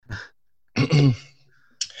I'm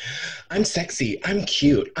sexy. I'm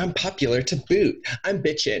cute. I'm popular to boot. I'm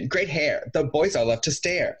bitchin'. Great hair. The boys all love to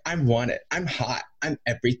stare. I'm wanted. I'm hot. I'm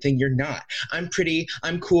everything you're not. I'm pretty.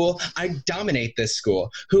 I'm cool. I dominate this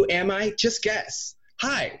school. Who am I? Just guess.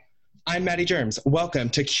 Hi, I'm Maddie Germs. Welcome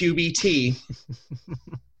to QBT.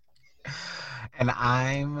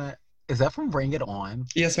 And is that from Bring It On?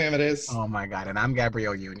 Yes, ma'am, it is. Oh my God. And I'm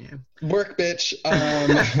Gabrielle Union. Work, bitch.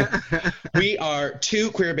 We are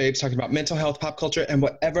two queer babes talking about mental health, pop culture, and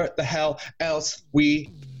whatever the hell else we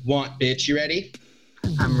want, bitch. You ready?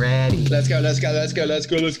 I'm ready. Let's go, let's go, let's go, let's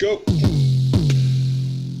go, let's go.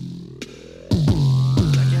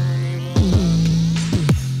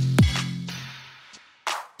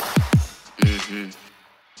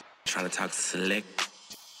 Trying to talk slick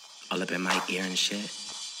all up in my ear and shit.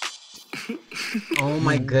 Oh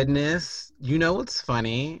my goodness. You know what's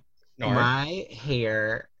funny? Nor. My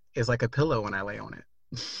hair is like a pillow when I lay on it.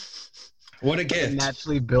 What a gift. A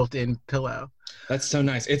naturally built-in pillow. That's so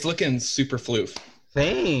nice. It's looking super floof.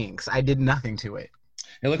 Thanks. I did nothing to it.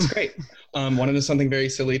 It looks great. Want to know something very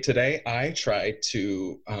silly today? I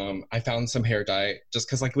found some hair dye just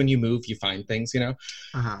because like when you move, you find things, you know?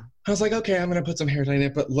 Uh-huh. I was like, okay, I'm going to put some hair dye in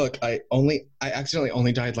it. But look, I accidentally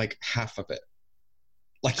only dyed like half of it.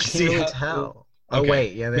 Like, you see how? Tell. Okay. Oh,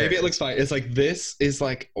 wait. Yeah, maybe it looks fine. It's like, this is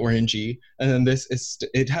like orangey, and then this is,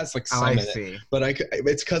 it has like some in it. But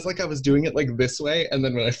it's because like I was doing it like this way, and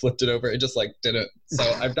then when I flipped it over, it just like didn't. So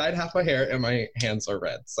I've dyed half my hair, and my hands are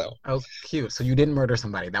red, so. Oh, cute. So you didn't murder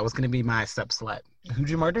somebody. That was going to be my step slut. Who'd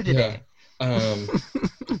you murder today? Yeah.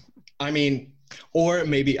 I mean, or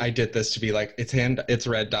maybe I did this to be like, it's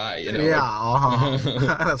red dye, you know? Yeah,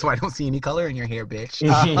 that's why I don't see any color in your hair, bitch.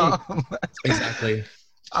 Exactly.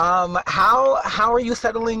 How are you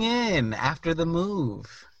settling in after the move?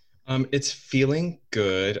 It's feeling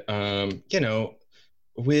good. You know,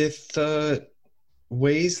 with the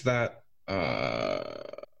ways that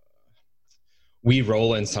we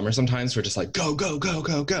roll in summer sometimes, we're just like, go, go, go,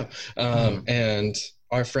 go, go. And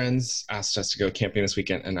our friends asked us to go camping this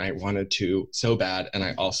weekend, and I wanted to so bad. And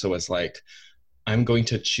I also was like, I'm going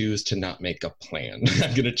to choose to not make a plan.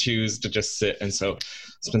 I'm going to choose to just sit. And so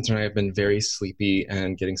Spencer and I have been very sleepy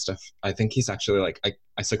and getting stuff. I think he's actually like, I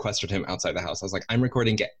sequestered him outside the house. I was like, I'm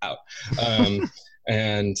recording, get out.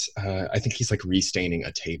 And I think he's like restaining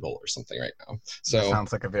a table or something right now. So that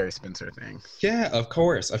sounds like a very Spencer thing. Yeah, of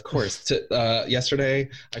course. Yesterday,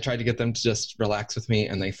 I tried to get them to just relax with me,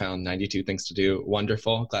 and they found 92 things to do.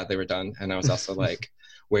 Wonderful. Glad they were done. And I was also like,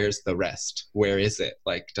 where's the rest? Where is it?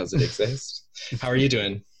 Like, does it exist? How are you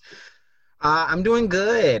doing? I'm doing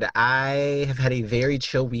good. I have had a very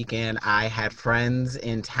chill weekend. I had friends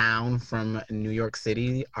in town from New York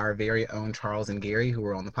City, our very own Charles and Gary, who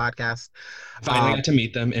were on the podcast. Finally got to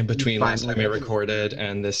meet them in between last time I recorded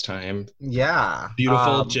and this time. Yeah.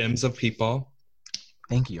 Beautiful gems of people.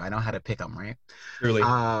 Thank you. I know how to pick them, right? Truly.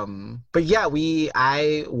 But yeah,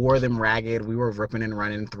 I wore them ragged. We were ripping and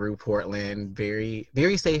running through Portland. Very,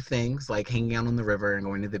 very safe things like hanging out on the river and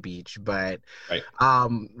going to the beach. But right.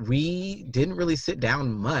 We didn't really sit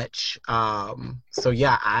down much. So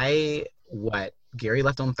yeah, Gary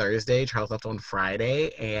left on Thursday, Charles left on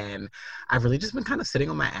Friday, and I've really just been kind of sitting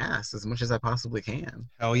on my ass as much as I possibly can.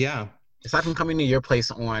 Hell yeah. Aside from coming to your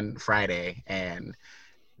place on Friday and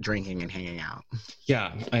drinking and hanging out.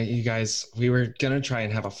 Yeah, you guys, we were gonna try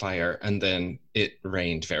and have a fire, and then it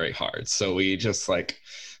rained very hard, so we just like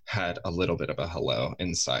had a little bit of a hello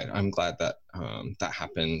inside. I'm glad that that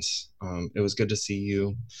happened. It was good to see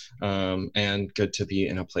you, and good to be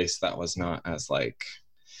in a place that was not as like,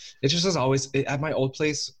 it just was always at my old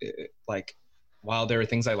place, like while there were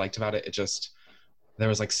things I liked about it, there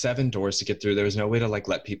was like 7 doors to get through. There was no way to like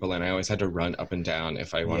let people in. I always had to run up and down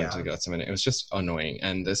if I wanted to get someone in. It was just annoying.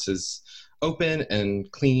 And this is open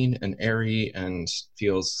and clean and airy and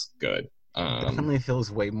feels good. Definitely feels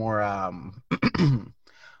way more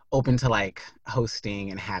open to like hosting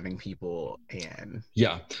and having people. And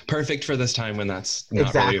yeah, perfect for this time when that's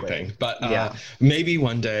not really a thing. But maybe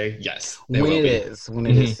one day, yes. When it is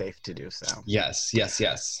safe to do so. Yes.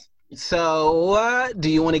 So, do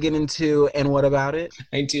you want to get into And What About It?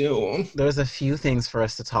 I do. There's a few things for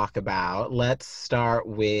us to talk about. Let's start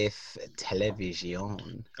with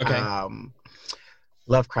television. Okay.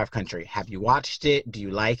 Lovecraft Country. Have you watched it? Do you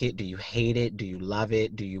like it? Do you hate it? Do you love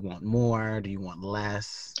it? Do you want more? Do you want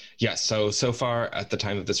less? Yes. So far at the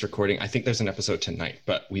time of this recording, I think there's an episode tonight,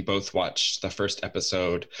 but we both watched the first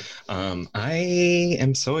episode. I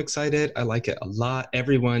am so excited. I like it a lot.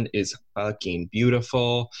 Everyone is fucking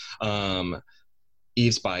beautiful.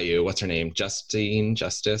 Eve's Bayou, what's her name?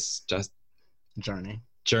 Journey.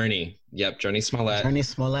 Journey. Yep, Journey Smollett. Journey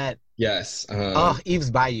Smollett. Yes. Oh, Eve's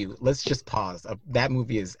Bayou. Let's just pause. That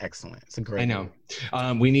movie is excellent. It's a great I know.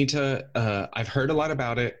 movie. We need to, I've heard a lot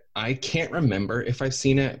about it. I can't remember if I've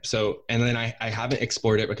seen it. So, and then I haven't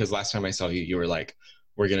explored it because last time I saw you, you were like,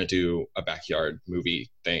 we're going to do a backyard movie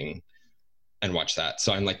thing and watch that.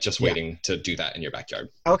 So I'm like just waiting to do that in your backyard.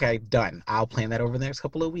 Okay, done. I'll plan that over the next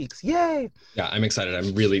couple of weeks. Yay! Yeah, I'm excited.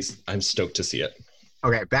 I'm stoked to see it.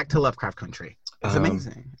 Okay, back to Lovecraft Country. It's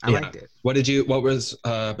amazing. I liked it. What was,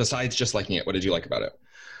 besides just liking it, what did you like about it?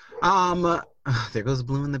 There goes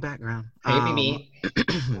Blue in the background. Hey, baby.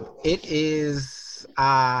 It is,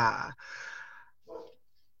 I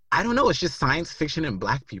don't know. It's just science fiction and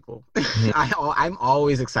Black people. I'm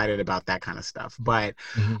always excited about that kind of stuff. But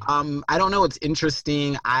I don't know. It's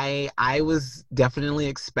interesting. I was definitely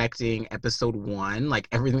expecting episode 1, like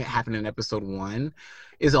everything that happened in episode 1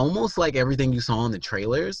 is almost like everything you saw in the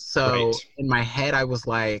trailers. So in my head, I was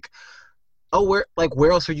like, oh, where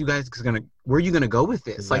else are you guys where are you gonna go with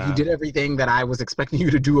this? Like, you did everything that I was expecting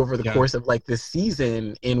you to do over the course of like this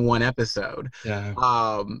season in one episode. Yeah.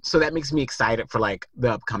 So that makes me excited for like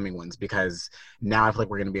the upcoming ones, because now I feel like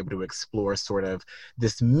we're gonna be able to explore sort of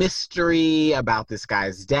this mystery about this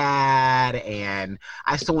guy's dad, and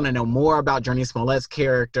I still want to know more about Journey Smollett's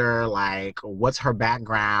character. Like, what's her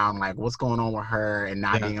background? Like, what's going on with her, and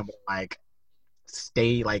not being able to like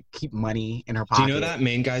keep money in her pocket. Do you know that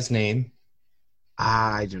main guy's name?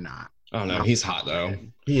 I do not. Oh no, he's hot though.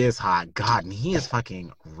 He is hot. God, and he is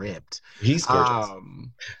fucking ripped. He's gorgeous.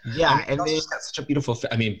 Yeah, and then then he's got such a beautiful.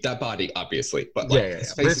 I mean, that body, obviously, but like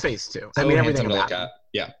his face too. So I mean, everything to about look at.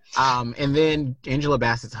 Yeah. And then Angela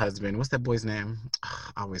Bassett's husband. What's that boy's name?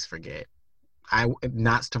 I always forget.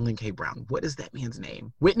 Not Sterling K. Brown. What is that man's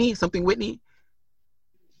name? Whitney? Something Whitney?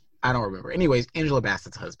 I don't remember. Anyways, Angela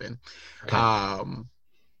Bassett's husband. Okay.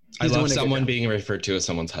 I love someone being referred to as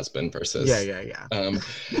someone's husband versus.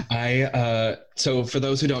 So for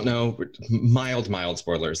those who don't know, mild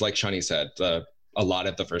spoilers. Like Shani said, a lot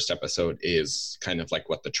of the first episode is kind of like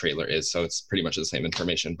what the trailer is, so it's pretty much the same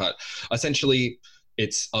information. But essentially,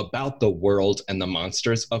 it's about the world and the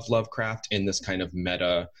monsters of Lovecraft in this kind of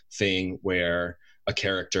meta thing where a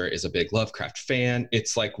character is a big Lovecraft fan.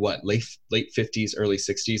 It's like what, late 50s, early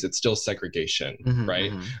 60s. It's still segregation,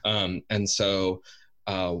 right? And so.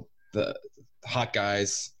 The hot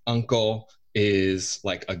guy's uncle is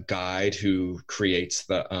like a guide who creates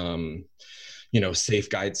the safe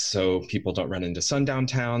guides so people don't run into sundown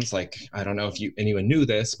towns. Like, I don't know if anyone knew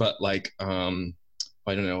this, but like I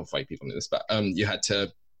don't know if white people knew this, but you had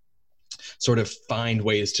to sort of find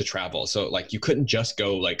ways to travel. So like you couldn't just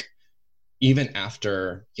go, like, even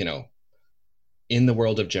after, in the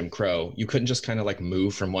world of Jim Crow, you couldn't just kind of like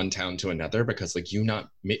move from one town to another, because like you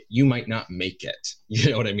might not make it.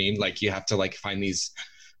 You know what I mean? Like, you have to like find these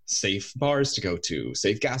safe bars to go to,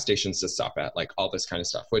 safe gas stations to stop at, like all this kind of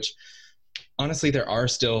stuff, which honestly, there are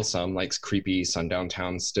still some like creepy sundown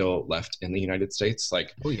towns still left in the United States.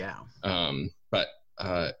 Like, oh yeah. But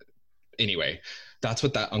anyway, that's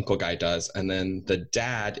what that uncle guy does. And then the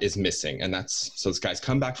dad is missing. And so this guy's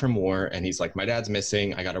come back from war and he's like, my dad's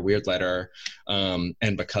missing. I got a weird letter. And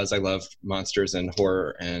because I love monsters and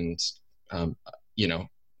horror and,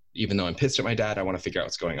 even though I'm pissed at my dad, I want to figure out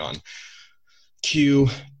what's going on. Cue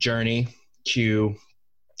Journey, cue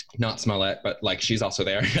not Smollett, but like she's also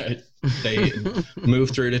there. They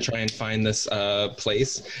move through to try and find this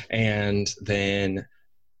place. And then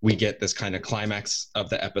we get this kind of climax of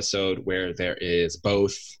the episode where there is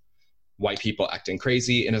both white people acting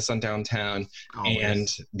crazy in a sundown town,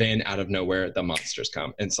 and then out of nowhere, the monsters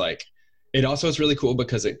come. And it's like, it also is really cool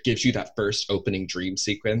because it gives you that first opening dream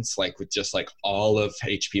sequence, like with just like all of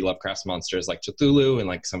H.P. Lovecraft's monsters, like Cthulhu and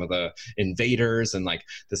like some of the invaders, and like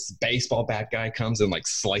this baseball bat guy comes and like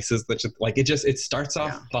slices it starts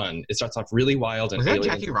off fun. It starts off really wild. And was that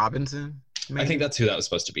Jackie Robinson? Maybe? I think that's who that was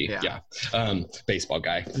supposed to be. Yeah. Baseball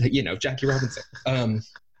guy, Jackie Robinson.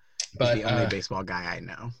 But the only baseball guy I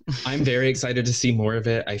know. I'm very excited to see more of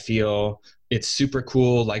it. I feel it's super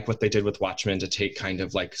cool, like what they did with Watchmen, to take kind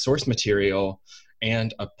of like source material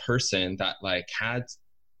and a person that like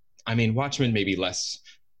Watchmen maybe less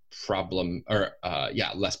problematic,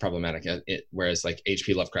 whereas like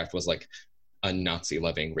H.P. Lovecraft was like a Nazi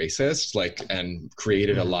loving racist, like, and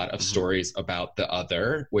created a lot of stories about the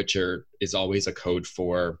other, which is always a code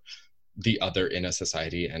for the other in a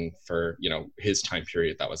society. And for, his time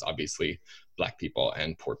period, that was obviously Black people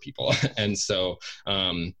and poor people. And so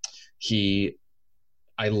I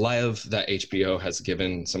love that HBO has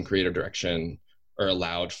given some creative direction, or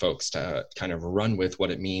allowed folks to kind of run with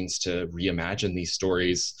what it means to reimagine these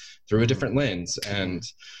stories through a different lens. And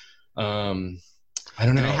I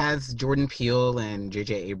don't And it know. has Jordan Peele and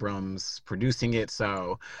J.J. Abrams producing it.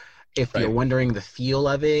 So if you're Right. wondering the feel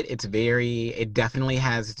of it, it definitely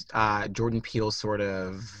has Jordan Peele sort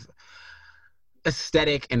of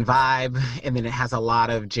aesthetic and vibe. And then it has a lot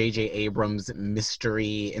of J.J. Abrams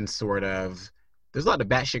mystery and sort of, there's a lot of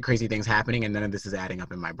batshit crazy things happening, and none of this is adding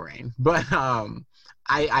up in my brain. But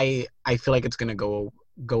I feel like it's gonna go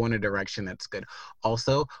in a direction that's good.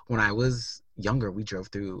 Also, when I was younger, we drove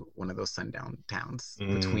through one of those sundown towns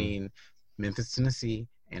Mm, between Memphis, Tennessee,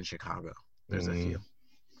 and Chicago. There's a few. mm.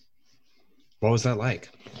 What was that like?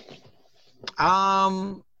 I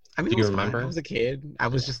mean, Do it you was fine. I remember? was a kid. I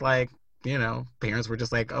was just like, parents were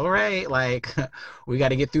just like, all right, like, we got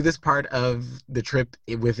to get through this part of the trip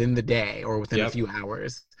within the day or within a Yep. few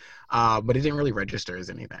hours. But it didn't really register as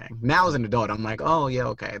anything. Now, as an adult, I'm like, oh, yeah,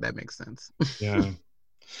 okay, that makes sense. Yeah.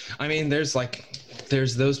 I mean, there's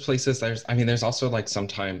those places. There's also like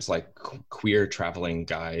sometimes like queer traveling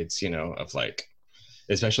guides, of like,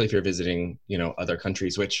 especially if you're visiting, other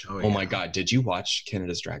countries, which, Oh, oh my yeah. God, did you watch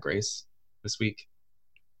Canada's Drag Race this week?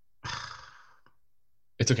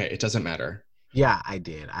 It's okay. It doesn't matter. Yeah, I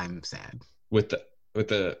did. I'm sad. With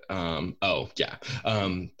the oh yeah.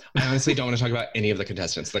 I honestly don't want to talk about any of the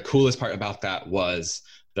contestants. The coolest part about that was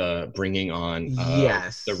the bringing on of the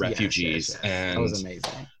Yes, yes, yes, refugees, yes. That was and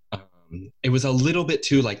amazing. it was a little bit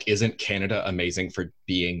too like, isn't Canada amazing for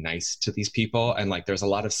being nice to these people? And like, there's a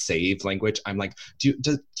lot of save language. I'm like, do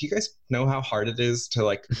you guys know how hard it is to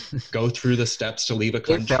like go through the steps to leave a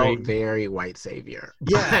It felt country? very white savior,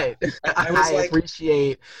 Yeah, but I was I like,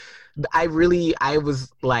 appreciate. I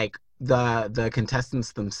was like the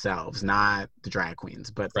contestants themselves, not the drag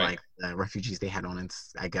queens, but right, like the refugees they had on, and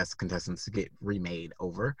I guess contestants to get remade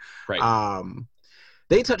over. right, Um,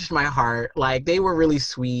 they touched my heart. Like they were really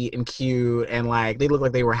sweet and cute, and like they looked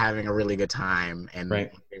like they were having a really good time, and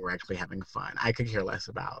right. they were actually having fun. I could care less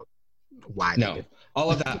about why they No, did.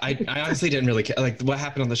 all of that. I honestly didn't really care. Like what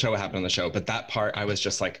happened on the show, what happened on the show. But that part, I was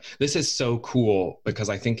just like, this is so cool because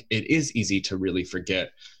I think it is easy to really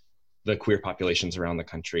forget the queer populations around the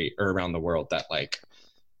country or around the world that like,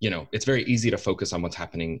 it's very easy to focus on what's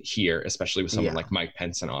happening here, especially with someone Yeah, like Mike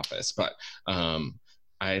Pence in office. But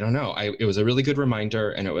I don't know. It was a really good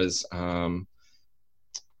reminder, and it was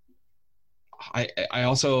I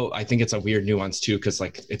also I think it's a weird nuance too, because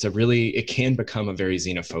like it can become a very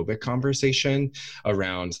xenophobic conversation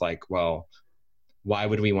around like, well, why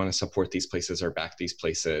would we want to support these places or back these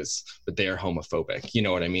places, but they are homophobic? You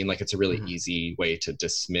know what I mean? Like it's a really mhm. easy way to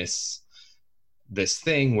dismiss this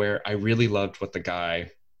thing where I really loved what the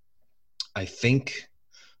guy, I think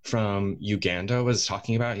from Uganda, was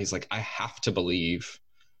talking about. He's like, I have to believe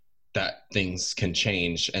that things can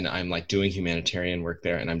change, and I'm like doing humanitarian work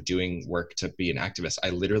there, and I'm doing work to be an activist.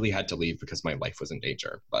 I literally had to leave because my life was in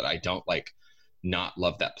danger, but I don't like not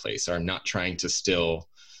love that place, or I'm not trying to still,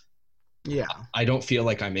 Yeah. I don't feel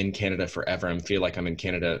like I'm in Canada forever. I feel like I'm in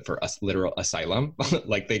Canada for us literal asylum.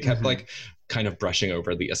 Like they kept Hmm. like kind of brushing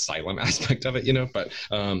over the asylum aspect of it, but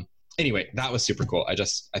anyway, that was super cool. I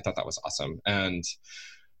thought that was awesome. And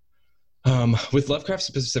with Lovecraft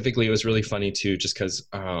specifically, it was really funny too, just because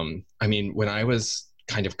when I was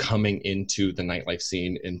kind of coming into the nightlife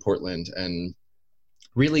scene in Portland and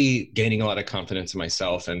really gaining a lot of confidence in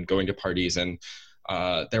myself and going to parties, and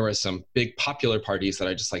there were some big popular parties that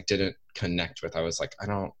I just like didn't connect with. I was like, I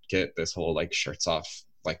don't get this whole like shirts off,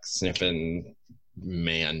 like sniffing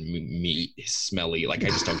man meat smelly, like I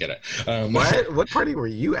just don't get it. What party were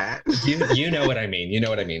you at? You know what I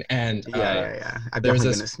mean, and Yeah, yeah, yeah. I've there was definitely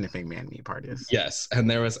been at this, sniffing man meat parties. yes, and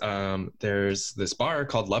there's this bar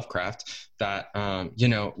called Lovecraft that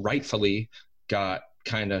rightfully got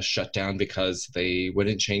kind of shut down because they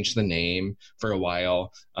wouldn't change the name for a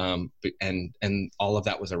while, and all of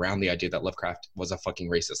that was around the idea that Lovecraft was a fucking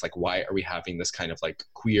racist. Like, why are we having this kind of like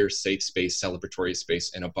queer safe space, celebratory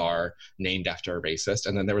space in a bar named after a racist?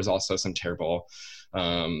 And then there was also some terrible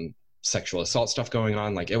sexual assault stuff going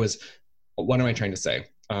on. Like, it was, what am I trying to say?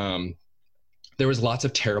 There was lots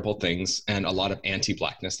of terrible things and a lot of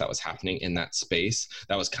anti-blackness that was happening in that space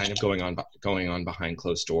that was kind of going on behind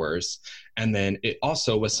closed doors. And then it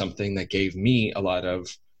also was something that gave me a lot of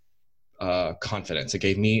confidence. It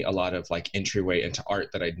gave me a lot of like entryway into art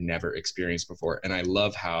that I'd never experienced before. And I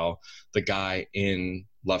love how the guy in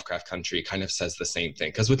Lovecraft Country kind of says the same thing,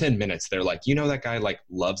 because within minutes they're like, that guy like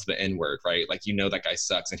loves the N-word, right? Like, that guy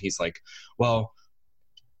sucks. And he's like, well,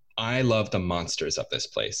 I love the monsters of this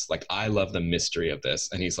place. Like, I love the mystery of this.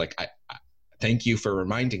 And he's like, I thank you for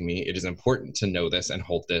reminding me. It is important to know this and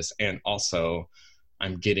hold this. And also,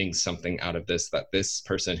 I'm getting something out of this that this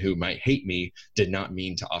person who might hate me did not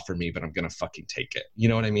mean to offer me, but I'm gonna fucking take it. You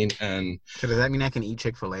know what I mean? And So does that mean I can eat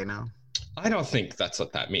Chick-fil-A now? I don't think that's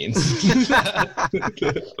what that means.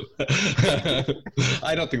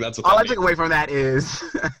 I don't think that's what All I that took means. away from that is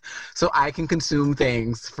so I can consume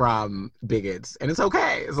things from bigots, and it's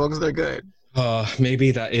okay as long as they're good.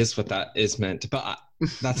 Maybe that is what that is meant, but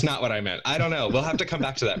that's not what I meant. I don't know. We'll have to come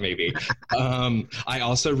back to that maybe. I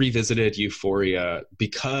also revisited Euphoria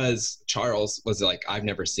because Charles was like, I've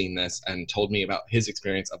never seen this, and told me about his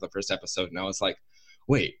experience of the first episode. And I was like,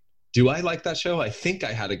 wait, do I like that show? I think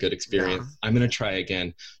I had a good experience. Yeah. I'm going to try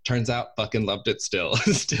again. Turns out fucking loved it still.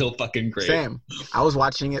 Still fucking great. Same. I was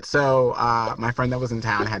watching it. So my friend that was in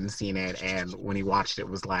town hadn't seen it. And when he watched it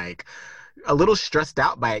was like, a little stressed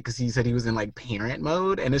out by it because he said he was in like parent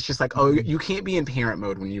mode, and it's just like, oh, you can't be in parent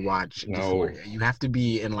mode when you watch Euphoria. You have to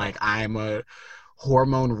be in like, I'm a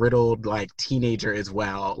hormone riddled like teenager as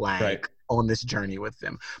well, like right. on this journey with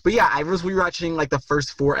them. But yeah, I was rewatching like the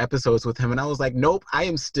first 4 episodes with him, and I was like, nope, I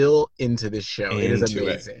am still into this show. It is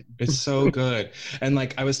amazing. It's so good. And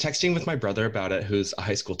like, I was texting with my brother about it, who's a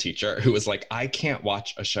high school teacher, who was like, I can't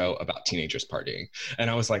watch a show about teenagers partying. And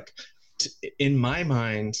I was like, in my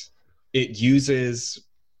mind, it uses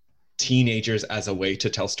teenagers as a way to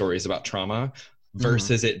tell stories about trauma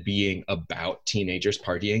versus it being about teenagers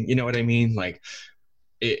partying. You know what I mean? Like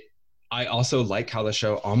I also like how the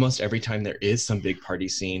show, almost every time there is some big party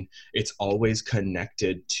scene, it's always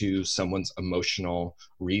connected to someone's emotional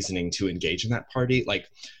reasoning to engage in that party. Like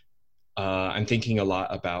I'm thinking a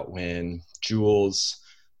lot about when Jules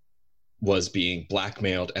was being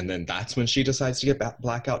blackmailed, and then that's when she decides to get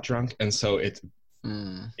blackout drunk. And so it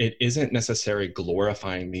isn't necessarily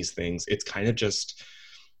glorifying these things. It's kind of just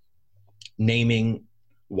naming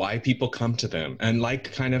why people come to them. And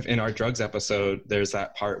like kind of in our drugs episode, there's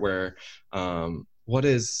that part where what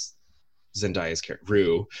is Zendaya's character?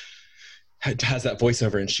 Rue has that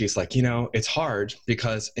voiceover, and she's like, you know, it's hard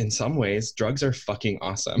because in some ways drugs are fucking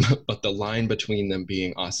awesome, but the line between them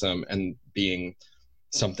being awesome and being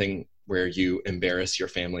something where you embarrass your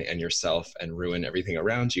family and yourself and ruin everything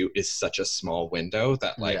around you is such a small window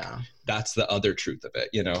that like, that's the other truth of it,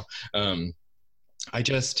 you know?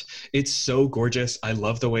 It's so gorgeous. I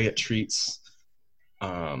love the way it treats,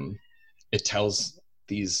 it tells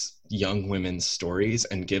these young women's stories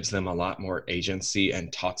and gives them a lot more agency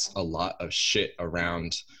and talks a lot of shit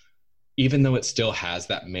around, even though it still has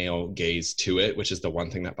that male gaze to it, which is the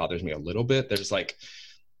one thing that bothers me a little bit.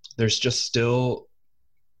 There's just still,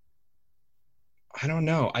 I don't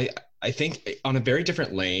know. I think on a very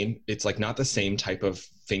different lane, it's like not the same type of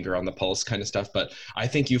finger on the pulse kind of stuff, but I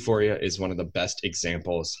think Euphoria is one of the best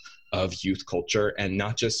examples of youth culture, and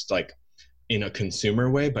not just like in a consumer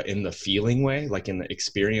way, but in the feeling way, like in the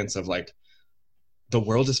experience of like, the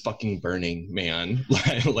world is fucking burning, man.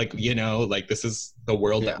 Like, you know, like this is the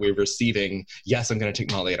world that we're receiving. Yes, I'm going to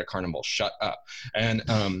take Molly at a carnival. Shut up. And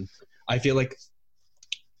I feel like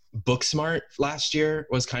Booksmart last year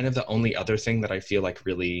was kind of the only other thing that I feel like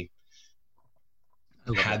really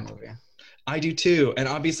had. I do too. And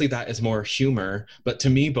obviously that is more humor, but to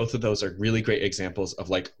me, both of those are really great examples of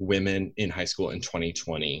like women in high school in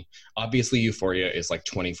 2020. Obviously Euphoria is like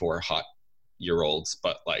 24 hot year olds,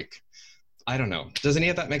 but like, I don't know. Does any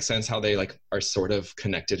of that make sense? How they like are sort of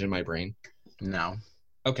connected in my brain? No.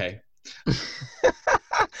 Okay.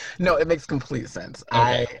 No, it makes complete sense.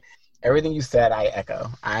 Okay. Everything you said, I echo.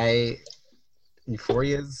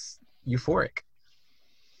 Euphoria's euphoric.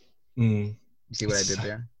 You see what I did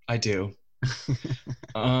there? I do.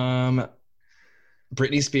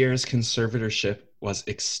 Britney Spears' conservatorship was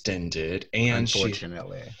extended, and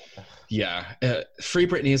unfortunately, Free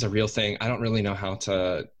Britney is a real thing. I don't really know how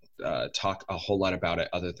to talk a whole lot about it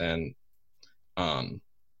other than,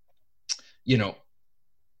 you know,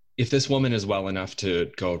 if this woman is well enough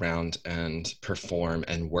to go around and perform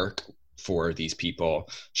and work for these people,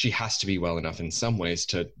 she has to be well enough in some ways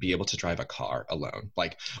to be able to drive a car alone.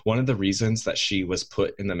 Like, one of the reasons that she was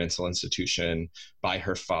put in the mental institution by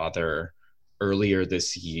her father earlier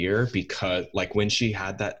this year, because like when she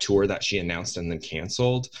had that tour that she announced and then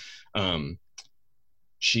canceled,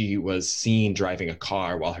 she was seen driving a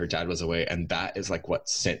car while her dad was away. And that is like what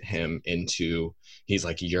sent him into, he's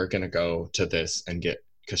like, you're going to go to this and get,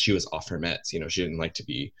 because she was off her meds, you know, she didn't like to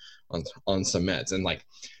be on some meds. And like,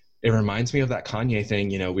 it reminds me of that Kanye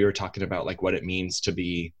thing, you know, we were talking about like what it means to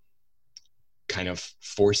be kind of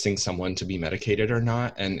forcing someone to be medicated or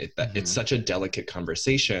not. And it's such a delicate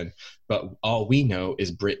conversation, but all we know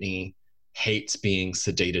is Britney hates being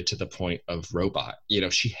sedated to the point of robot. You know,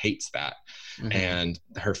 she hates that. And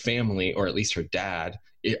her family, or at least her dad,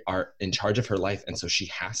 are in charge of her life. And so she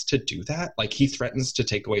has to do that. Like, he threatens to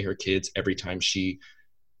take away her kids every time she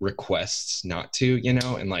requests not to, you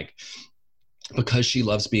know, and like, because she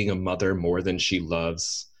loves being a mother more than she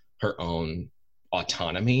loves her own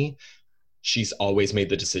autonomy, she's always made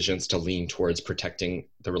the decisions to lean towards protecting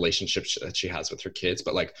the relationships that she has with her kids.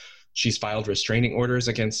 But like, she's filed restraining orders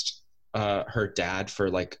against her dad for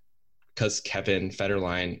like, because Kevin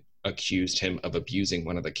Federline accused him of abusing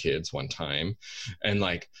one of the kids one time. And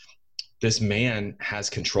like, this man has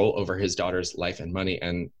control over his daughter's life and money.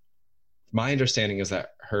 And my understanding is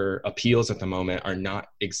that her appeals at the moment are not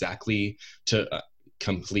exactly to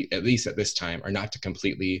complete, at least at this time, are not to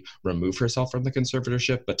completely remove herself from the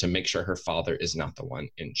conservatorship, but to make sure her father is not the one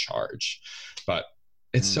in charge. But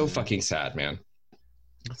it's so fucking sad, man.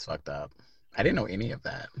 That's fucked up. I didn't know any of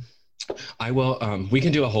that. I will. We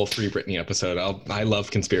can do a whole Free Britney episode. I love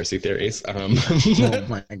conspiracy theories. Oh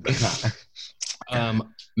my god.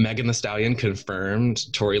 Megan Thee Stallion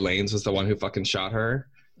confirmed Tory Lanez was the one who fucking shot her.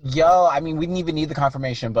 Yo, I mean, we didn't even need the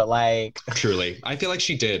confirmation, but like, truly, I feel like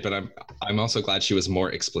she did, but I'm also glad she was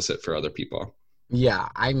more explicit for other people. Yeah,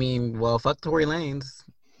 I mean, well, fuck Tory Lanez.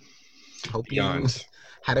 Hope you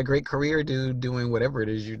had a great career, dude, doing whatever it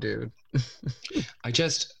is you do. I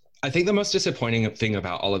think the most disappointing thing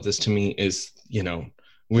about all of this to me is, you know,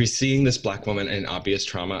 we're seeing this Black woman in obvious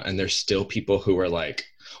trauma, and there's still people who are like,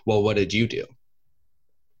 well, what did you do?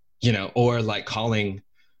 You know, or like calling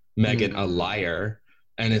Megan a liar.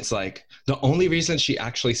 And it's like, the only reason she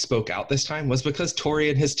actually spoke out this time was because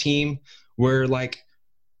Tory and his team were like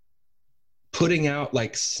putting out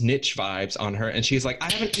like snitch vibes on her. And she's like,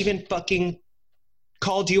 I haven't even fucking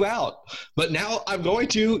called you out, but now I'm going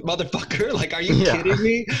to, motherfucker. Like, are you kidding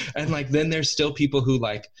me? And like, then there's still people who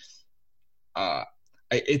like,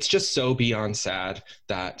 it's just so beyond sad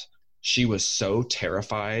that she was so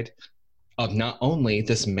terrified of not only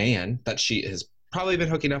this man that she has probably been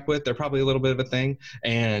hooking up with, they're probably a little bit of a thing,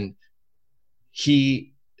 and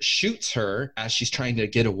he shoots her as she's trying to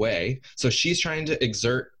get away. So she's trying to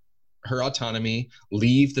exert her autonomy,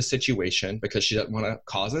 leave the situation because she doesn't want to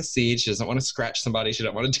cause a siege. She doesn't want to scratch somebody. She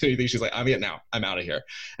doesn't want to do anything. She's like, I'm getting out. I'm out of here.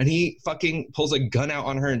 And he fucking pulls a gun out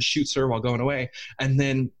on her and shoots her while going away. And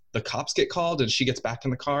then the cops get called and she gets back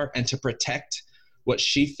in the car. And to protect what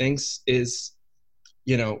she thinks is,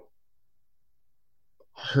 you know,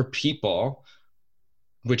 her people,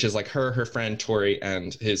 which is like her friend Tory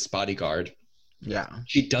and his bodyguard. Yeah.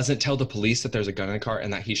 She doesn't tell the police that there's a gun in the car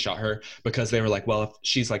and that he shot her because they were like, well,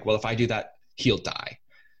 if I do that, he'll die.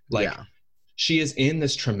 Like, she is in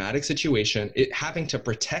this traumatic situation, having to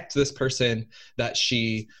protect this person that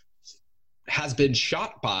she has been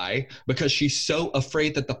shot by because she's so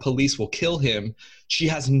afraid that the police will kill him. She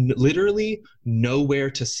has literally nowhere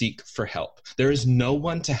to seek for help. There is no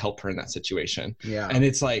one to help her in that situation. Yeah. And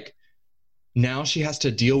it's like, now she has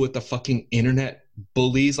to deal with the fucking internet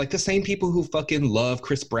bullies, like the same people who fucking love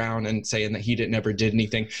Chris Brown and saying that he never did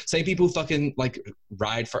anything. Same people who fucking like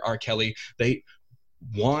ride for R. Kelly. They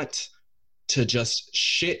want to just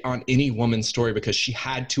shit on any woman's story because she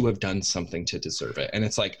had to have done something to deserve it. And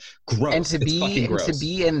it's like, gross. And to gross.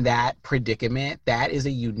 be in that predicament, that is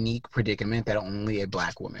a unique predicament that only a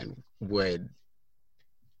Black woman would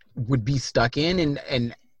be stuck in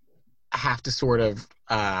and have to sort of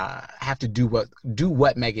have to do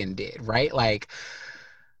what Megan did, right? Like,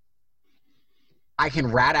 I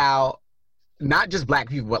can rat out not just Black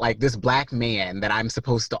people, but like this Black man that I'm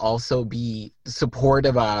supposed to also be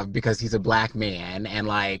supportive of because he's a Black man, and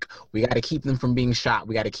like, we got to keep them from being shot,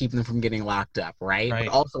 we got to keep them from getting locked up, right? But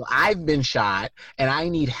also, I've been shot and I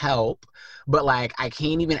need help, but like, I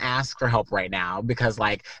can't even ask for help right now because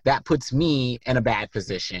like, that puts me in a bad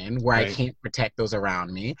position where I can't protect those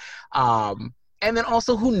around me. And then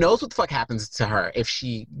also, who knows what the fuck happens to her if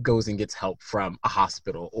she goes and gets help from a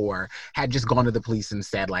hospital or had just gone to the police and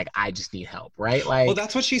said, like, I just need help, right? Like, well,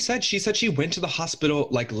 that's what she said. She said she went to the hospital,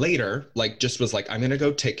 like, later, like, just was like, I'm going to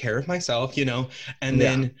go take care of myself, you know? And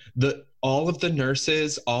then all of the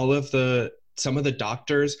nurses, some of the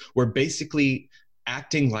doctors were basically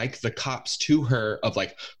acting like the cops to her of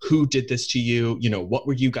like, who did this to you? You know, what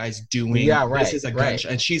were you guys doing? Yeah, right. This is a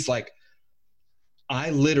gunshot. And she's like, I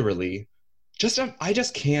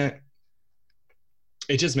just can't.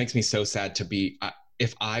 It just makes me so sad to be,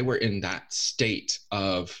 if I were in that state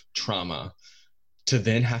of trauma, to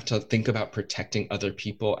then have to think about protecting other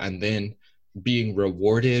people and then being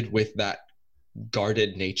rewarded with that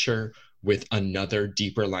guarded nature with another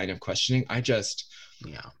deeper line of questioning.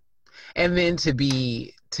 And then to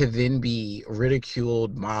then be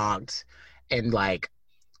ridiculed, mocked, and like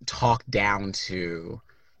talked down to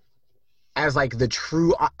as like the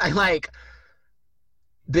true like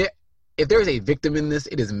the if there's a victim in this,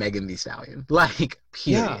 it is Megan Thee Stallion. Like,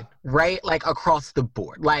 period. Yeah. Right? Like across the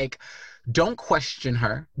board. Like, don't question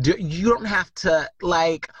her. You don't have to,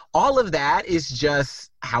 like, all of that is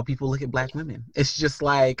just how people look at Black women. It's just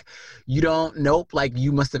like, you don't, nope, like,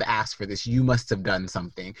 you must have asked for this. You must have done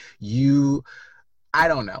something. I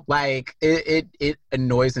don't know. Like, it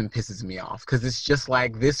annoys and pisses me off because it's just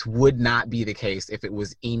like, this would not be the case if it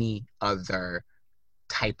was any other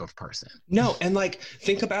type of person. No, and like,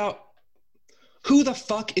 think about who the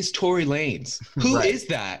fuck is Tory Lanez? Who Right. is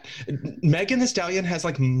that? Megan Thee Stallion has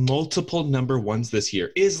like multiple number ones this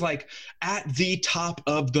year, is like at the top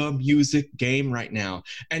of the music game right now.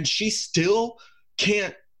 And she still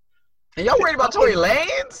can't. And y'all worried about Tory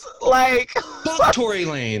Lanez? Like, Fuck Tory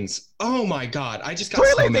Lanez. Oh my God. I just got Tory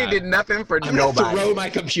so Lanez mad. did nothing for I'm nobody. gonna throw my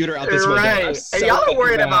computer out this window. Right. I'm so And y'all are fucking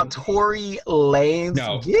worried mad. about Tory Lanez?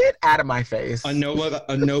 No. Get out of my face. A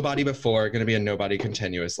nobody before, gonna be a nobody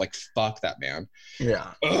continuous. Like, fuck that man.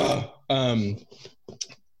 Yeah. Ugh.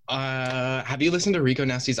 Have you listened to Rico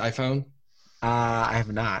Nasty's iPhone? I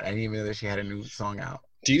have not. I didn't even know that she had a new song out.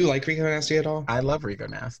 Do you like Rico Nasty at all? I love Rico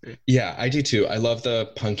Nasty. Yeah, I do too. I love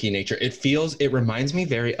the punky nature. It reminds me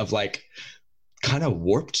very of like kind of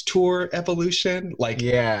Warped Tour evolution. Like,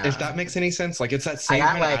 Yeah. if that makes any sense. Like, it's that same I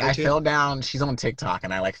kind of I attitude. fell down. She's on TikTok,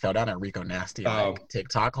 and I like fell down a Rico Nasty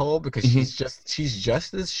TikTok hole because Mhm. she's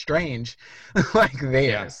just as strange, like there.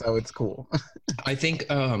 Yeah. So it's cool. I think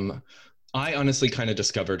I honestly kind of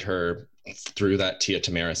discovered her through that Tia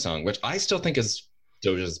Tamara song, which I still think is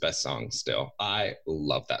Doja's best song still. I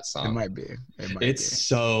love that song. It might be. It's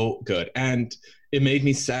so good. And it made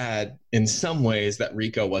me sad in some ways that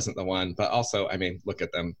Rico wasn't the one, but also, I mean, look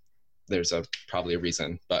at them. There's probably a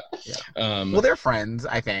reason, but yeah. Well, they're friends,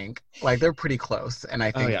 I think. Like, they're pretty close. And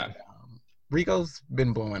I think Rico's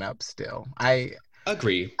been blowing up still. I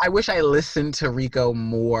agree. I wish I listened to Rico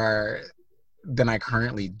more than I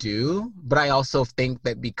currently do, but I also think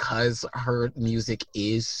that because her music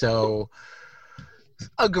is so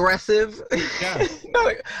aggressive. Yeah. No,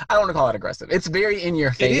 I don't want to call it aggressive. It's very in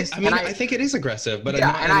your face. I mean, I think it is aggressive, but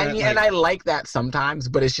yeah, and I like that sometimes,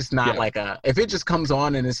 but it's just not like if it just comes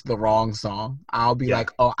on and it's the wrong song, I'll be like,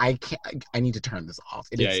 oh, I need to turn this off.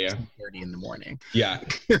 It is 2:30 in the morning. Yeah.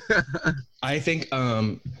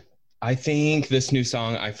 I think this new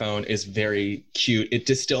song, iPhone, is very cute. It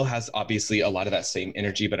just still has obviously a lot of that same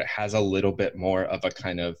energy, but it has a little bit more of a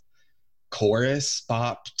kind of chorus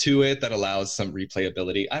bop to it that allows some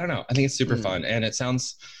replayability. I don't know. I think it's super fun, and it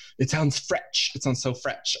sounds fresh. It sounds so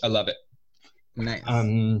fresh. I love it. Nice.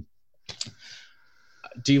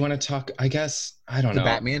 Do you want to talk? I guess I don't know. The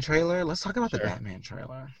Batman trailer. Let's talk about the Batman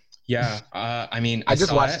trailer. Yeah. I mean, I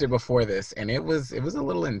just watched it before this, and it was a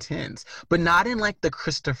little intense, but not in like the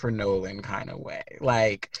Christopher Nolan kind of way.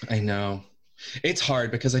 Like, I know it's hard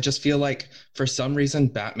because I just feel like for some reason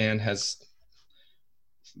Batman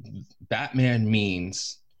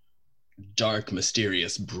means dark,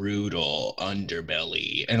 mysterious, brutal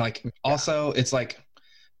underbelly. And like, also it's like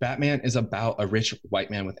Batman is about a rich white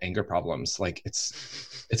man with anger problems. Like,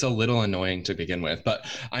 it's a little annoying to begin with, but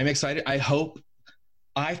I'm excited.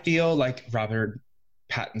 I feel like Robert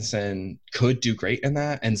Pattinson could do great in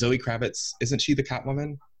that. And Zoe Kravitz, isn't she the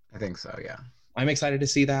Catwoman? I think so, yeah. I'm excited to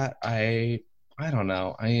see that. I don't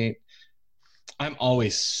know. I'm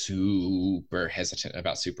always super hesitant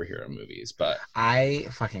about superhero movies, but I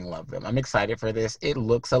fucking love them. I'm excited for this. It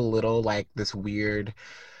looks a little like this weird.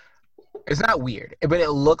 It's not weird, but it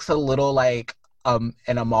looks a little like an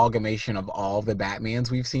amalgamation of all the Batmans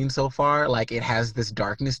we've seen so far. Like, it has this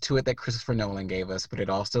darkness to it that Christopher Nolan gave us, but it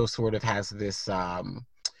also sort of has this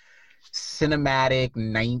cinematic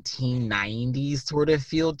 1990s sort of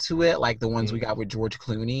feel to it, like the ones we got with George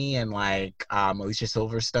Clooney and like Alicia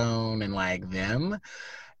Silverstone and like them.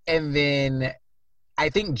 And then I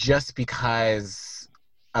think just because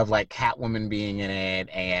of like Catwoman being in it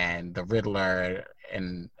and the Riddler,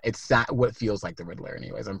 and it's not what feels like the Riddler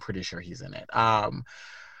anyways. I'm pretty sure he's in it.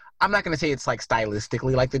 I'm not going to say it's like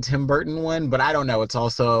stylistically like the Tim Burton one, but I don't know. It's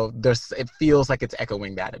also, it feels like it's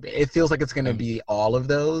echoing that a bit. It feels like it's going to be all of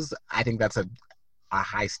those. I think that's a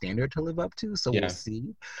high standard to live up to, so we'll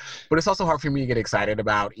see. But it's also hard for me to get excited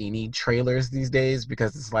about any trailers these days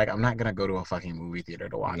because it's like, I'm not going to go to a fucking movie theater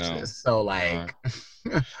to watch this. So like,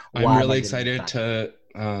 I'm really excited to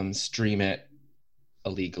stream it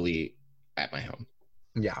illegally at my home.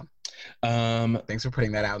 Yeah. Thanks for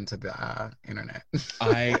putting that out into the internet.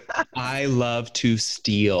 I love to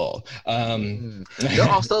steal. They're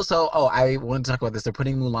also I want to talk about this. They're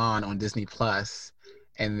putting Mulan on Disney Plus,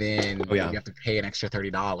 and then Oh, yeah. you have to pay an extra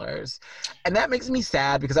 $30, and that makes me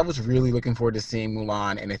sad because I was really looking forward to seeing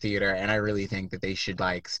Mulan in a theater, and I really think that they should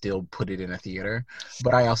like still put it in a theater.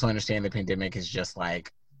 But I also understand the pandemic has just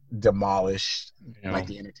like demolished like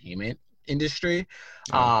the entertainment industry,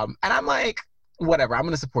 and I'm like, whatever, I'm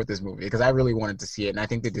going to support this movie because I really wanted to see it. And I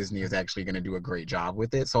think that Disney is actually going to do a great job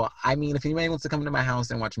with it. So, I mean, if anybody wants to come to my house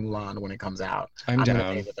and watch Mulan when it comes out, I'm going to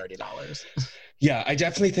pay the $30. Yeah, I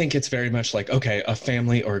definitely think it's very much like, okay, a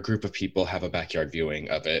family or a group of people have a backyard viewing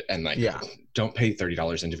of it and like, don't pay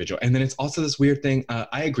 $30 individual. And then it's also this weird thing.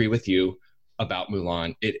 I agree with you about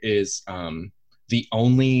Mulan. It is the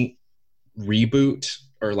only reboot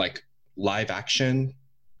or like live action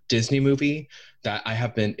Disney movie that I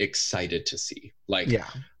have been excited to see. Like,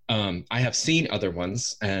 I have seen other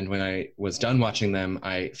ones, and when I was done watching them,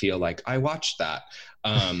 I feel like I watched that.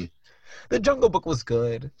 The Jungle Book was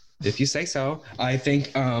good. If you say so. I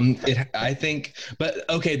think, but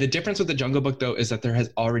okay, the difference with the Jungle Book though is that there has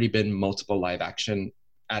already been multiple live action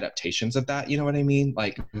adaptations of that. You know what I mean?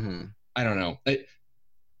 Like, I don't know.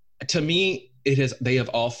 To me, they have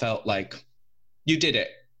all felt like, you did it.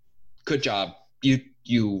 Good job.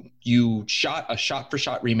 You shot a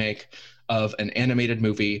shot-for-shot remake of an animated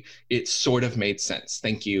movie. It sort of made sense.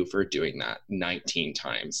 Thank you for doing that 19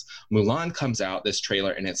 times. Mulan comes out, this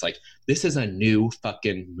trailer, and it's like, this is a new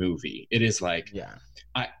fucking movie. It is like,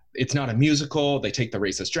 it's not a musical. They take the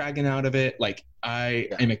racist dragon out of it. Like, I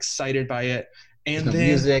am excited by it. And there's no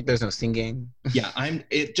music, there's no singing. I'm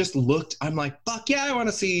like, fuck yeah, I want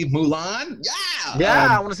to see Mulan.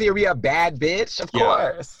 I want to see her be a bad bitch, of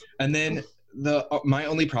course. And then my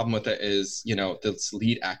only problem with it is, you know, this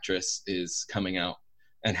lead actress is coming out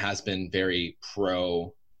and has been very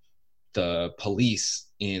pro the police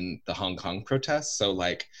in the Hong Kong protests. So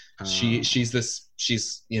like she's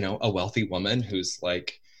you know, a wealthy woman who's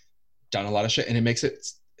like done a lot of shit, and it makes it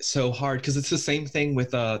so hard because it's the same thing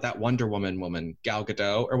with that Wonder Woman, Gal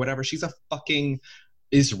Gadot or whatever. She's a fucking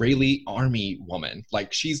Israeli army woman.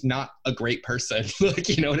 Like, she's not a great person. Like,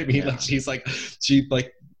 you know what I mean? Like, she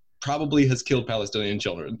probably has killed Palestinian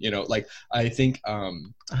children, you know, like, I think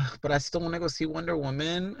but I still want to go see Wonder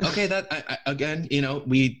Woman. Okay, that again, you know,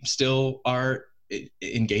 we still are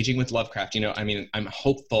engaging with Lovecraft, you know. I mean, I'm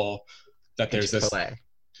hopeful that there's this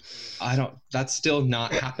that's still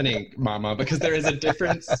not happening, mama, because there is a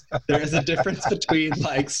difference between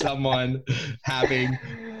like someone having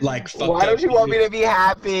like why don't you want me to be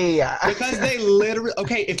happy? Because they literally,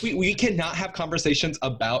 okay, if we cannot have conversations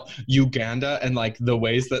about Uganda and like the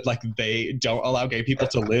ways that like they don't allow gay people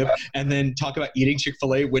to live, and then talk about eating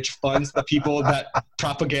Chick-fil-A, which funds the people that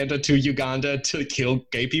propaganda to Uganda to kill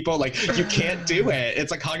gay people. Like, you can't do it.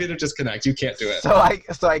 It's a cognitive disconnect. You can't do it.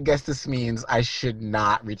 So I guess this means I should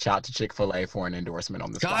not reach out to Chick-fil-A for an endorsement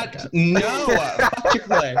on this podcast. No.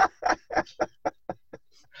 Chick-fil-A.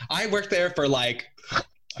 I worked there for like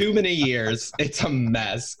too many years. It's a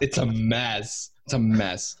mess. Oh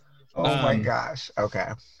my gosh. Okay.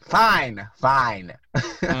 Fine.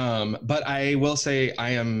 But I will say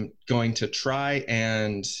I am going to try,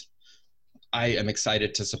 and I am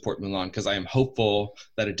excited to support Mulan because I am hopeful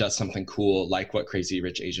that it does something cool like what Crazy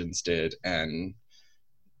Rich Asians did, and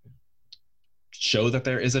show that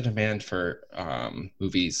there is a demand for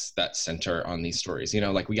movies that center on these stories. You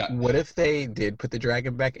know, like, we got... What if they did put the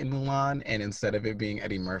dragon back in Mulan, and instead of it being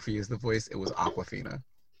Eddie Murphy as the voice, it was Awkwafina?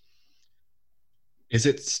 Is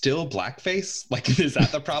it still blackface? Like, is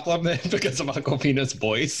that the problem then because of Awkwafina's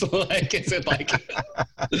voice? Like, is it like...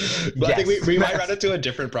 Yes, I think we might run into a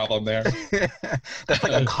different problem there. That's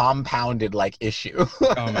like a compounded like issue.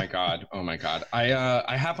 Oh my god.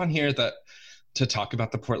 I have on here that to talk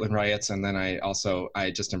about the Portland riots, and then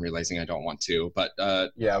I just am realizing I don't want to, but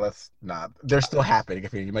yeah, let's not. They're still happening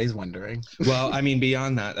if anybody's wondering. Well, I mean,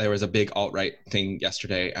 beyond that, there was a big alt-right thing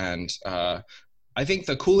yesterday, and I think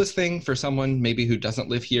the coolest thing for someone maybe who doesn't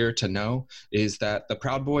live here to know is that the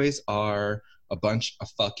Proud Boys are a bunch of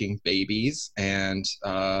fucking babies, and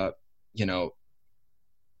you know,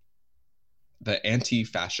 the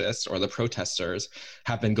anti-fascists or the protesters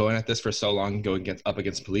have been going at this for so long, going up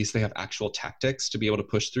against police. They have actual tactics to be able to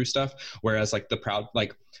push through stuff. Whereas like the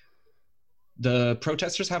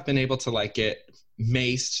protesters have been able to like get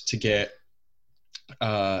maced, to get,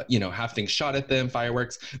 you know, have things shot at them,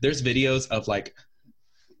 fireworks. There's videos of like,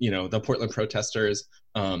 you know, the Portland protesters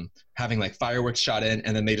having like fireworks shot in,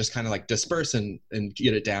 and then they just kind of like disperse and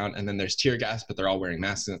get it down, and then there's tear gas, but they're all wearing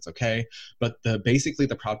masks and it's okay. But basically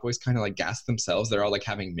the Proud Boys kind of like gas themselves. They're all like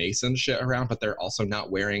having mace and shit around, but they're also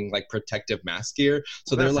not wearing like protective mask gear.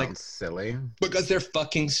 So they're like silly because they're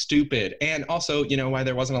fucking stupid. And also, you know, why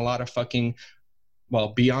there wasn't a lot of fucking,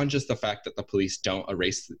 well, beyond just the fact that the police don't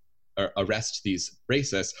arrest these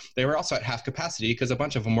racists, they were also at half capacity because a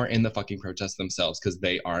bunch of them were in the fucking protest themselves because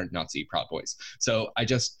they are Nazi Proud Boys. So I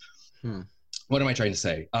just, what am I trying to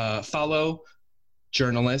say? Follow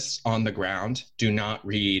journalists on the ground. Do not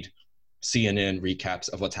read CNN recaps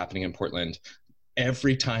of what's happening in Portland.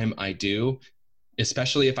 Every time I do,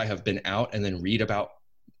 especially if I have been out and then read about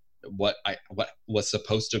what was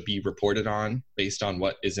supposed to be reported on based on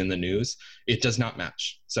what is in the news, it does not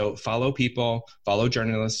match. So follow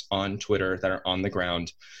journalists on Twitter that are on the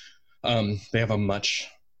ground. They have a much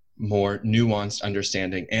more nuanced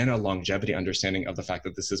understanding and a longevity understanding of the fact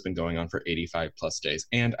that this has been going on for 85 plus days.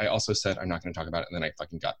 And I also said I'm not going to talk about it, and then I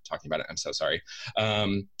fucking got talking about it. I'm so sorry.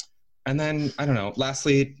 And then I don't know,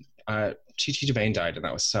 lastly, Chi Chi DeVayne died, and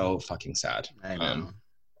that was so fucking sad. I know.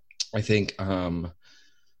 I think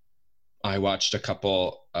I watched a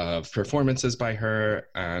couple of performances by her,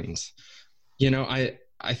 and you know,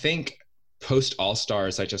 I think post All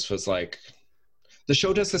Stars, I just was like, the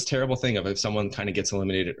show does this terrible thing of if someone kind of gets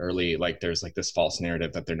eliminated early, like there's like this false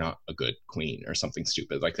narrative that they're not a good queen or something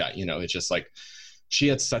stupid like that. You know, it's just like she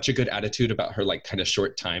had such a good attitude about her like kind of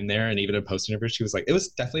short time there, and even in post interview, she was like, it was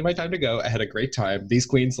definitely my time to go. I had a great time. These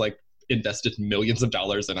queens like invested millions of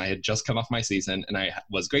dollars, and I had just come off my season, and I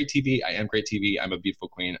was great TV. I am great TV. I'm a beautiful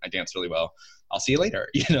queen. I dance really well. I'll see you later.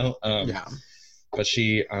 You know. Yeah. But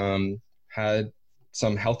she had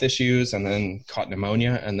some health issues and then caught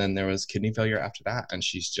pneumonia, and then there was kidney failure after that, and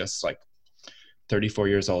she's just like 34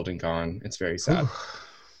 years old and gone. It's very sad.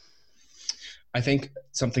 I think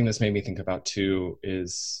something that's made me think about too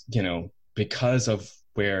is, you know, because of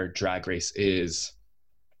where Drag Race is,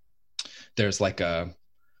 there's like a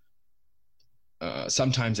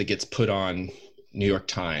sometimes it gets put on New York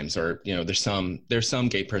Times, or, you know, there's some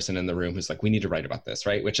gay person in the room who's like, we need to write about this,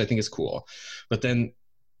 right? Which I think is cool. But then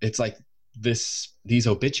it's like these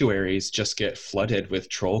obituaries just get flooded with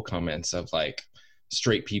troll comments of like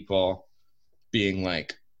straight people being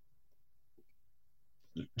like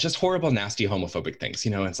just horrible, nasty, homophobic things,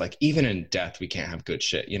 you know. It's like, even in death we can't have good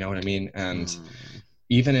shit, you know what I mean? And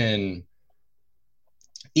even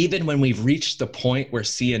when we've reached the point where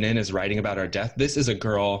CNN is writing about our death, this is a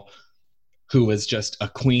girl who was just a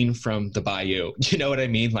queen from the bayou, you know what I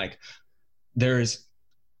mean? Like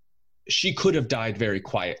she could have died very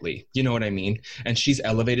quietly, you know what I mean? And she's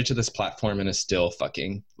elevated to this platform and is still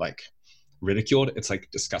fucking like ridiculed. It's like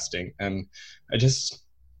disgusting. And I just,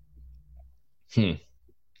 I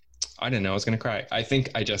didn't know I was gonna cry. I think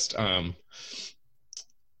I just,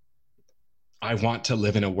 I want to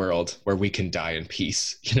live in a world where we can die in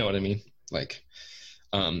peace. You know what I mean? Like,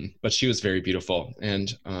 but she was very beautiful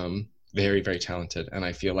and very, very talented. And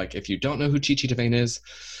I feel like if you don't know who Chi Chi DeVayne is,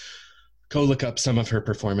 go look up some of her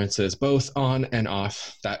performances, both on and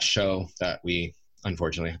off that show that we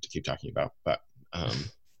unfortunately have to keep talking about. But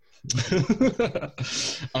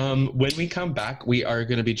when we come back, we are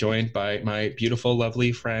going to be joined by my beautiful,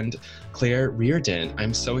 lovely friend, Claire Reardon.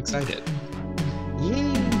 I'm so excited.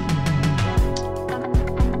 Yay!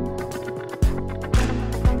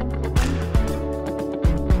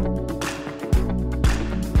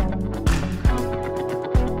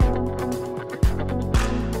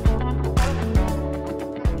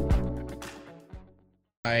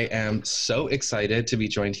 I am so excited to be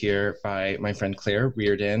joined here by my friend Claire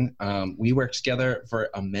Reardon. We worked together for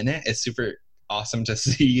a minute. It's super awesome to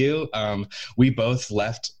see you. We both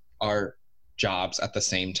left our jobs at the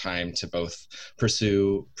same time to both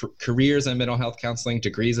pursue careers in mental health counseling,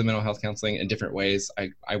 degrees in mental health counseling in different ways.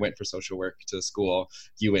 I went for social work to school.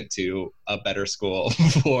 You went to a better school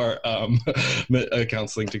for a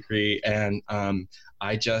counseling degree. And I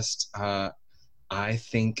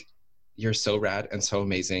think you're so rad and so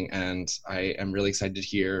amazing, and I am really excited to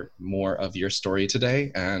hear more of your story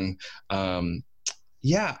today. And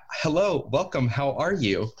yeah, hello, welcome. How are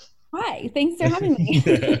you? Hi, thanks for having me.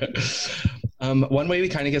 One way we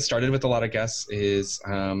kind of get started with a lot of guests is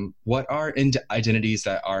what are identities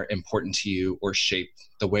that are important to you or shape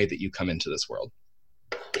the way that you come into this world?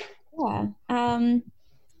 Yeah.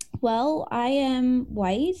 Well, I am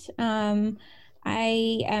white. I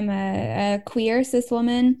am a queer cis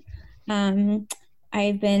woman.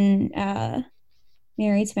 I've been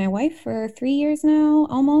married to my wife for 3 years now,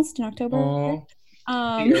 almost in October.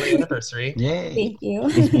 Early anniversary. Yay. Thank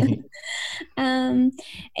you. And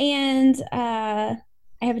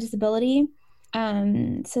I have a disability.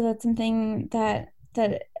 So that's something that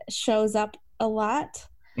shows up a lot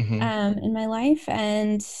in my life.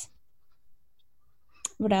 And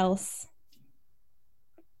what else?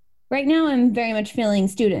 Right now, I'm very much feeling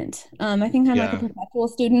student. I think I'm like a perpetual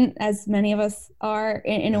student, as many of us are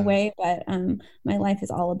in a way, but my life is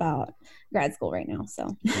all about grad school right now.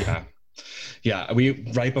 So yeah, we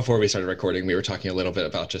right before we started recording, we were talking a little bit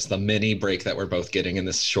about just the mini break that we're both getting in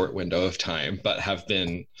this short window of time, but have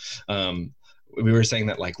been. We were saying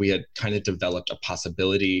that like we had kind of developed a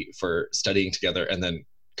possibility for studying together, and then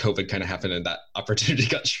COVID kind of happened and that opportunity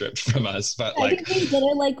got stripped from us. But I think we did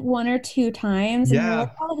it like 1 or 2 times, and we were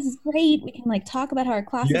like, oh, this is great. We can like talk about how our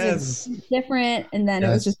classes are different. And then it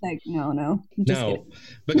was just like, no.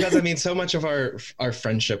 Because I mean, so much of our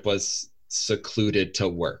friendship was secluded to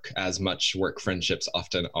work, as much work friendships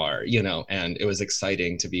often are, you know, and it was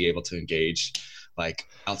exciting to be able to engage like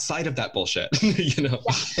outside of that bullshit, you know.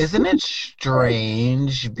 Isn't it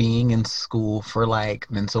strange being in school for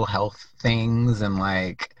like mental health things and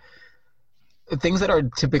like things that are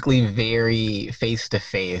typically very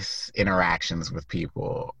face-to-face interactions with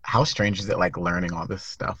people? How strange is it like learning all this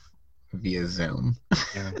stuff via Zoom?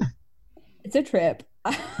 Yeah. It's a trip.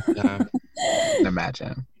 Yeah.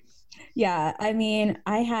 Imagine. Yeah, I mean,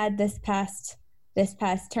 I had this past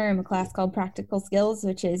term a class called Practical Skills,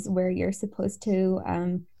 which is where you're supposed to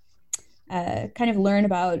kind of learn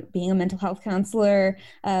about being a mental health counselor,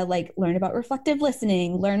 like learn about reflective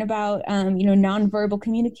listening, learn about nonverbal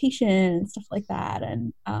communication and stuff like that.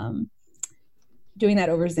 And doing that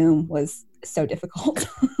over Zoom was so difficult.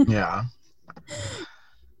 Yeah.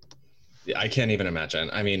 I can't even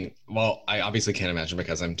imagine. I mean, well, I obviously can't imagine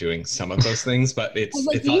because I'm doing some of those things, but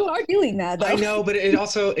you are doing that though. I know, but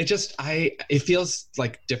it feels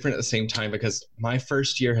like different at the same time, because my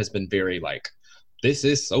first year has been very like, this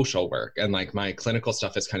is social work, and like my clinical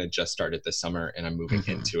stuff has kind of just started this summer and I'm moving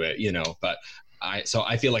into it, you know, but I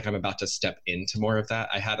feel like I'm about to step into more of that.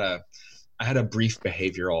 I had a brief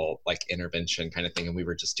behavioral like intervention kind of thing, and we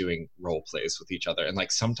were just doing role plays with each other, and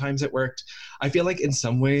like sometimes it worked. I feel like in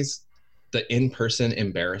some ways the in-person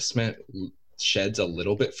embarrassment sheds a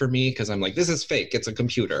little bit for me, because I'm like, this is fake, it's a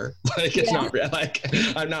computer, like it's not real, like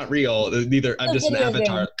I'm not real, neither I'm just an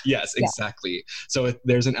avatar. Yes, exactly. So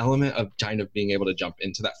there's an element of kind of being able to jump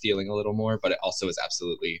into that feeling a little more, but it also is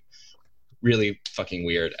absolutely really fucking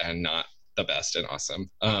weird and not the best and awesome.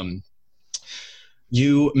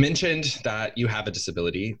 You mentioned that you have a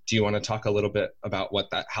disability. Do you want to talk a little bit about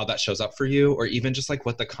how that shows up for you, or even just like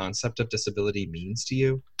what the concept of disability means to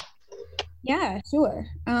you? Yeah, sure.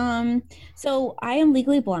 So I am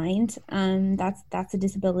legally blind. That's a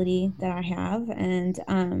disability that I have,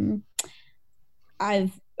 and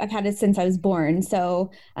I've had it since I was born. So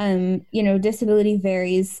disability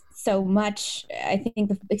varies so much. I think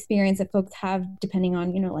the experience that folks have, depending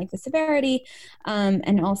on like the severity,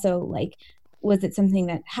 and also like, was it something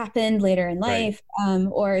that happened later in life,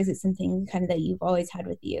 or is it something kind of that you've always had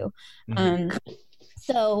with you?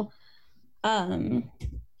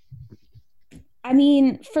 I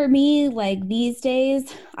mean, for me, like these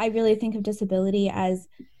days, I really think of disability as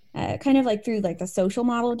kind of like through like the social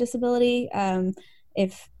model of disability.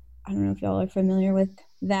 If I don't know if y'all are familiar with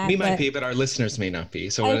that. We might be, but our listeners may not be.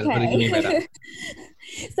 So what do you mean by that?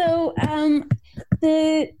 So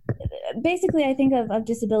basically, I think of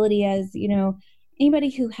disability as, anybody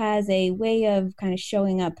who has a way of kind of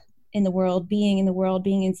showing up in the world, being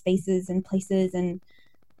in spaces and places, and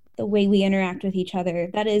the way we interact with each other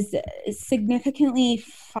that is significantly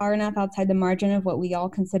far enough outside the margin of what we all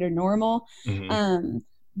consider normal,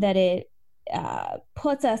 that it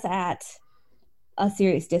puts us at a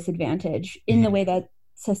serious disadvantage in the way that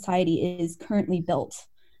society is currently built.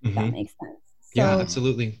 If that makes sense. So, yeah,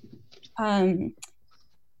 absolutely. The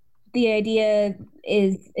idea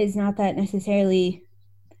is not that necessarily,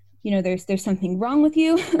 there's something wrong with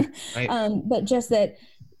you, right. But just that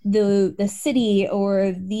the city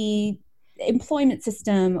or the employment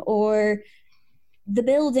system or the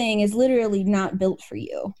building is literally not built for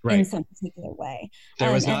you in some particular way.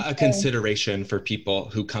 There was not a consideration for people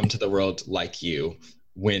who come to the world like you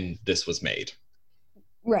when this was made.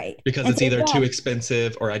 Right. Because it's either too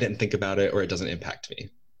expensive, or I didn't think about it, or it doesn't impact me.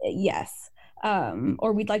 Yes.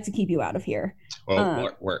 Or we'd like to keep you out of here.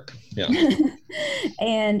 Well, work. Yeah.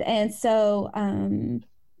 and so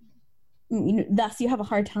thus you have a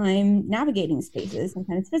hard time navigating spaces,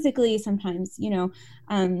 sometimes physically, sometimes in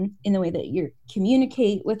the way that you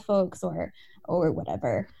communicate with folks or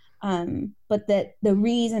whatever, but that the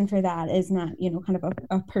reason for that is not kind of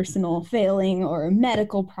a personal failing or a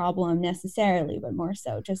medical problem necessarily, but more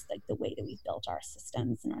so just like the way that we've built our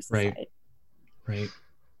systems and our society. Right.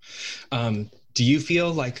 Do you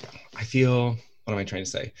feel like, what am I trying to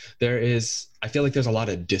say? I feel like there's a lot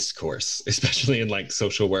of discourse, especially in like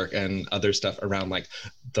social work and other stuff around like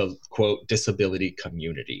the quote disability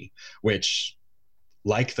community, which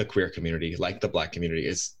like the queer community, like the Black community,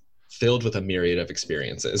 is filled with a myriad of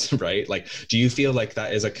experiences, right? Like, do you feel like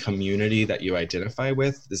that is a community that you identify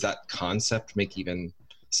with? Does that concept make even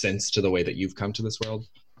sense to the way that you've come to this world?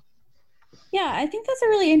 Yeah, I think that's a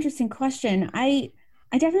really interesting question. I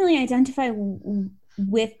definitely identify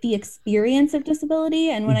with the experience of disability.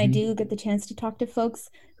 And when I do get the chance to talk to folks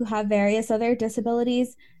who have various other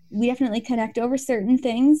disabilities, we definitely connect over certain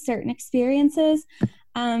things, certain experiences.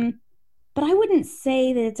 But I wouldn't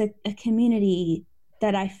say that it's a community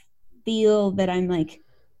that I feel that I'm like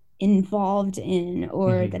involved in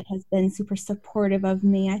or that has been super supportive of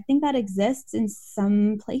me. I think that exists in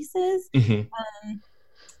some places.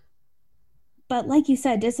 But like you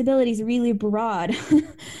said, disability is really broad.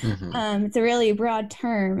 It's a really broad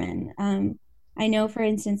term. And I know, for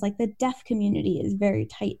instance, like the deaf community is very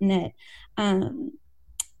tight-knit.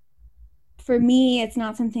 For me, it's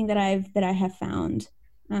not something that I have found.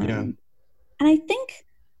 And I think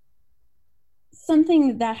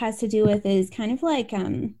something that has to do with is kind of like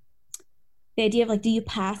the idea of like, do you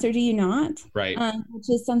pass or do you not? Right. Which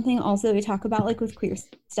is something also we talk about like with queer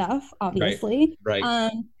stuff, obviously.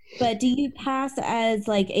 Right. But do you pass as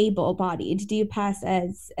like able-bodied? Do you pass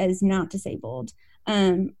as not disabled?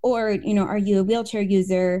 Or, you know, are you a wheelchair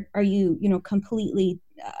user? Are you, you know, completely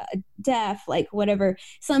deaf? Like whatever,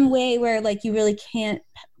 some way where like you really can't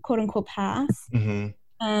quote unquote pass.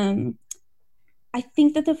 I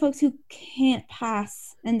think that the folks who can't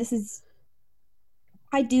pass, and this is,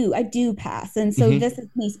 I do pass, and so this is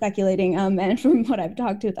me speculating, and from what I've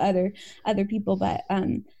talked with other people, but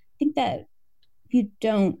I think that if you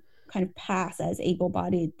don't kind of pass as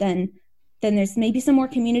able-bodied, then there's maybe some more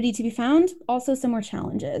community to be found, also some more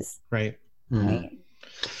challenges. Right. Right.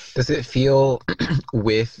 Does it feel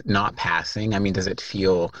with not passing? I mean, does it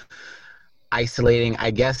feel isolating?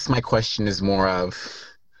 I guess my question is more of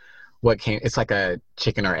it's like a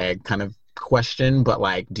chicken or egg kind of question, but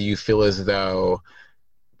like, do you feel as though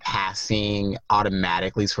passing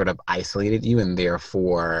automatically sort of isolated you and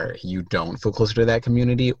therefore you don't feel closer to that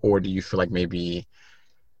community? Or do you feel like maybe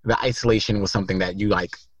the isolation was something that you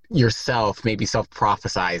like yourself, maybe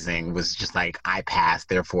self-prophesizing was just like, I passed,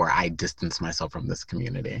 therefore I distance myself from this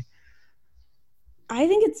community? I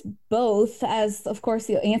think it's both, as of course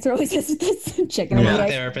the answer always is this chicken. I'm a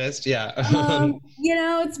therapist. You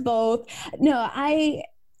know, it's both. No, I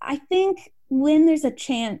think when there's a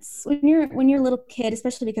chance, when you're a little kid,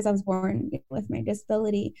 especially because I was born with my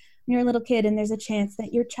disability, when you're a little kid and there's a chance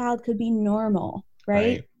that your child could be normal,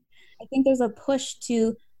 right? I think there's a push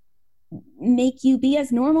to make you be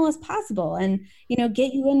as normal as possible and, you know,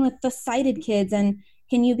 get you in with the sighted kids, and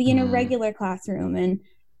can you be in a regular classroom, and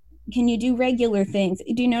can you do regular things?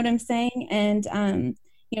 Do you know what I'm saying? And,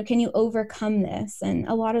 you know, can you overcome this? And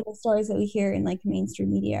a lot of the stories that we hear in like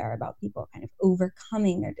mainstream media are about people kind of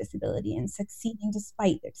overcoming their disability and succeeding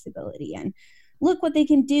despite their disability. And look what they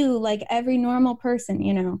can do, like every normal person,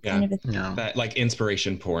 you know, kind of that like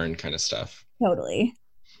inspiration porn kind of stuff. Totally.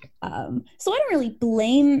 So I don't really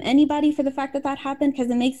blame anybody for the fact that happened, because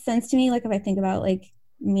it makes sense to me. Like if I think about like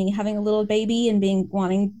me having a little baby and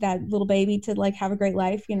wanting that little baby to like have a great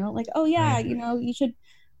life, you know, like, oh yeah, you know, you should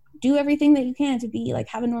do everything that you can to be like,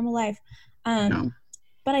 have a normal life.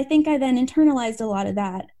 But I think I then internalized a lot of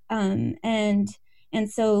that. And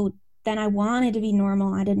so then I wanted to be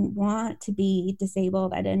normal. I didn't want to be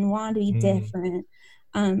disabled. I didn't want to be different,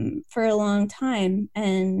 for a long time,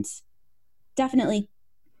 and definitely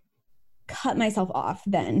cut myself off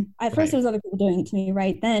then. At first it was other people doing it to me,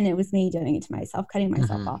 right? Then it was me doing it to myself, cutting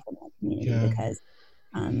myself off in that community because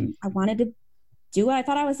I wanted to do what I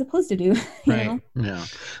thought I was supposed to do. You know? Yeah.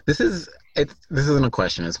 This isn't a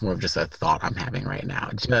question, it's more of just a thought I'm having right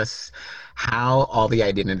now. Just how all the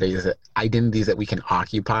identities that we can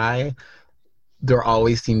occupy, there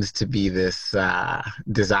always seems to be this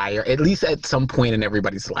desire, at least at some point in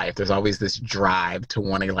everybody's life, there's always this drive to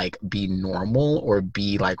want to like be normal or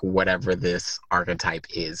be like whatever this archetype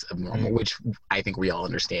is of normal, which I think we all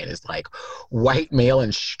understand is like white, male,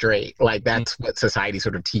 and straight. Like that's what society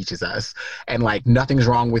sort of teaches us. And like nothing's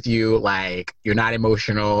wrong with you. Like you're not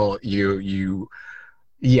emotional. Like you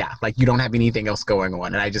don't have anything else going on.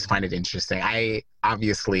 And I just find it interesting. I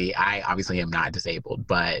obviously am not disabled,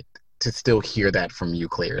 but to still hear that from you,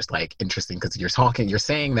 Claire, is like interesting, because you're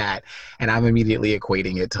saying that, and I'm immediately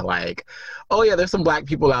equating it to like, oh yeah, there's some Black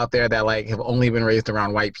people out there that like have only been raised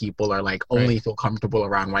around white people, or like only feel comfortable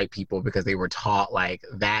around white people because they were taught like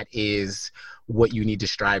that is what you need to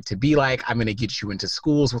strive to be like. I'm going to get you into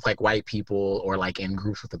schools with like white people, or like in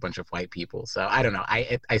groups with a bunch of white people. So I don't know.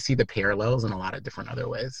 I see the parallels in a lot of different other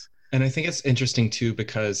ways. And I think it's interesting too,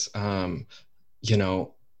 because, you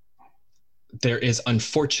know, there is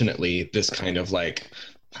unfortunately this kind of like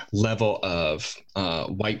level of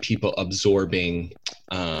white people absorbing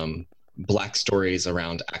Black stories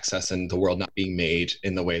around access and the world not being made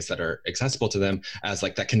in the ways that are accessible to them, as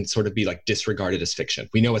like that can sort of be like disregarded as fiction.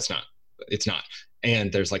 We know it's not.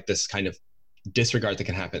 And there's like this kind of disregard that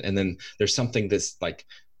can happen. And then there's something this like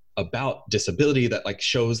about disability that like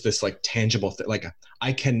shows this like tangible thing. Like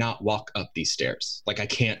I cannot walk up these stairs. Like I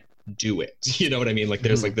can't do it. You know what I mean? Like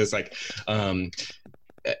there's like this like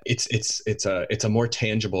it's a more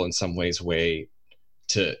tangible in some ways way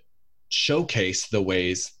to showcase the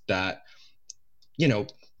ways that, you know,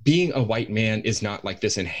 being a white man is not like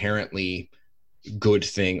this inherently good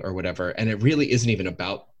thing or whatever. And it really isn't even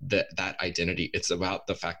about that identity. It's about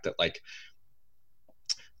the fact that like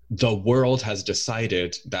the world has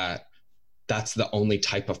decided that that's the only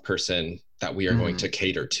type of person that we are going to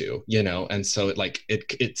cater to, you know? And so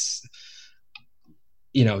it's,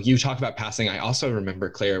 you know, you talk about passing. I also remember,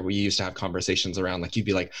 Claire, we used to have conversations around like, you'd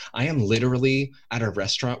be like, I am literally at a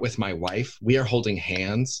restaurant with my wife. We are holding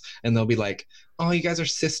hands, and they'll be like, oh, you guys are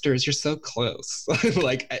sisters. You're so close.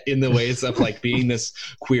 Like in the ways of like being this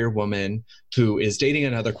queer woman who is dating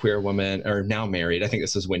another queer woman, or now married. I think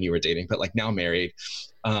this was when you were dating, but like now married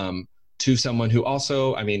to someone who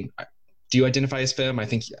also, I mean, do you identify as femme? I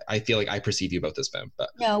feel like I perceive you both as femme, but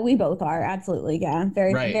no, we both are, absolutely. Yeah,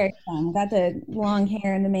 very femme. Got the long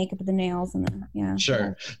hair and the makeup and the nails and the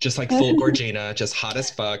sure, just like full Gorgina, just hot as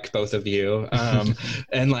fuck, both of you.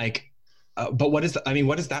 And like, but what does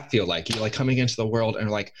that feel like? You're like coming into the world and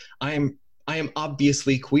like, I am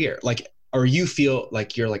obviously queer. Like, or you feel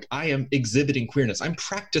like you're like, I am exhibiting queerness. I'm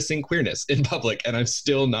practicing queerness in public, and I'm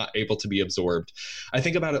still not able to be absorbed. I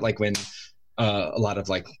think about it like when a lot of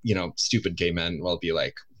like, you know, stupid gay men will be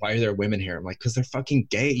like, why are there women here? I'm like, because they're fucking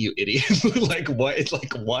gay, you idiot. Like what?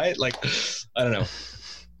 Like, I don't know.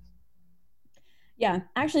 Yeah,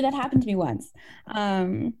 actually that happened to me once.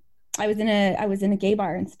 I was in a gay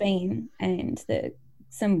bar in Spain, and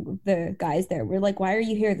some of the guys there were like, why are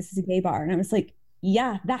you here? This is a gay bar. And I was like,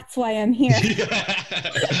 yeah, that's why I'm here.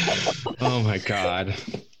 Oh my God.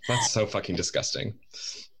 That's so fucking disgusting.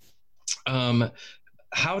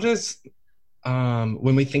 How does,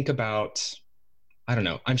 when we think about, I don't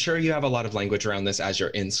know, I'm sure you have a lot of language around this as you're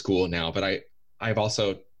in school now, but I've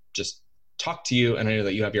also just talked to you, and I know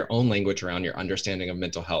that you have your own language around your understanding of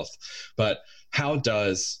mental health, but how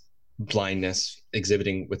does blindness,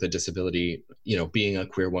 exhibiting with a disability, you know, being a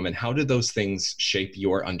queer woman, how do those things shape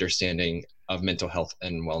your understanding of mental health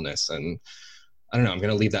and wellness? And I don't know, I'm going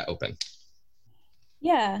to leave that open.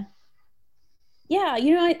 Yeah,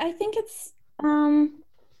 you know, I think it's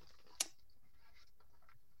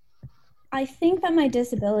I think that my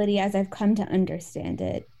disability, as I've come to understand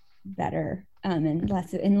it better, and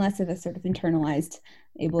less of a sort of internalized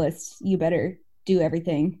ableist, you better do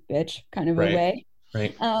everything, bitch, kind of a way.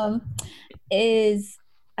 Right. Is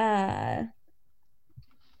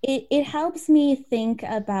it helps me think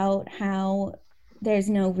about how there's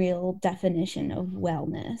no real definition of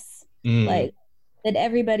wellness. Like that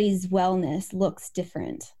everybody's wellness looks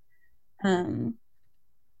different. You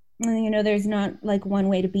know, there's not like one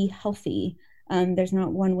way to be healthy. There's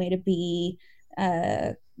not one way to be,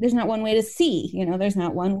 there's not one way to see, you know, there's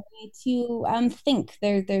not one way to think.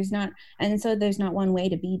 There's not, and so there's not one way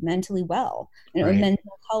to be mentally well. You know,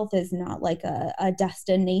 mental health is not like a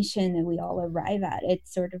destination that we all arrive at.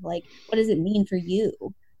 It's sort of like, what does it mean for you?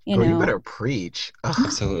 You know? You better preach.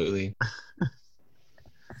 Absolutely.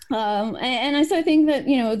 And so I think that,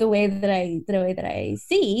 you know, the way that I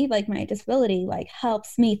see like my disability like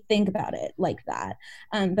helps me think about it like that,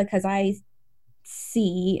 because I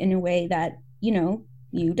see in a way that, you know,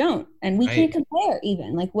 you don't, and we can't compare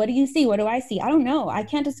even. Like, what do you see? What do I see? I don't know. I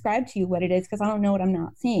can't describe to you what it is because I don't know what I'm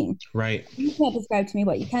not seeing. Right. You can't describe to me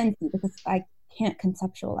what you can see because I can't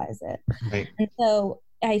conceptualize it. Right. And so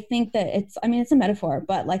I think that it's a metaphor,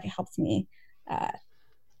 but like it helps me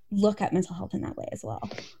look at mental health in that way as well.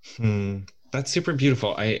 That's super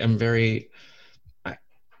beautiful.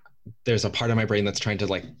 There's a part of my brain that's trying to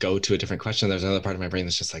like go to a different question. There's another part of my brain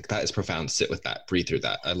that's just like, that is profound. Sit with that, breathe through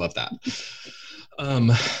that. I love that.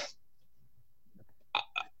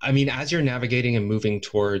 I mean, as you're navigating and moving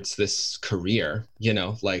towards this career, you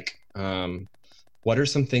know, like what are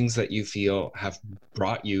some things that you feel have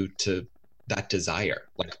brought you to that desire,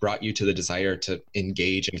 like brought you to the desire to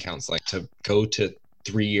engage in counseling, to go to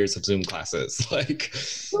 3 years of Zoom classes? Like,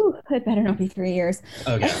 Ooh, it better not be 3 years.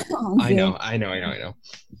 okay. I know.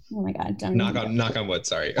 Oh my God. Knock on wood.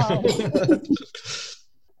 Sorry. I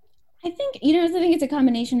think, I think it's a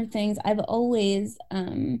combination of things. I've always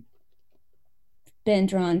been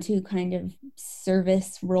drawn to kind of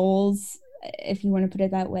service roles, if you want to put it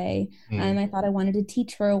that way. I thought I wanted to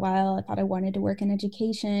teach for a while. I thought I wanted to work in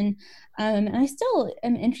education. And I still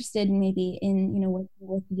am interested maybe in, working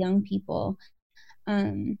with young people,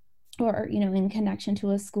 or, in connection to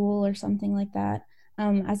a school or something like that,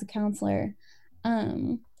 as a counselor.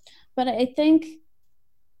 But I think,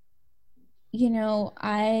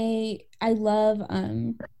 I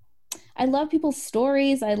love people's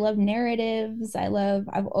stories. I love narratives.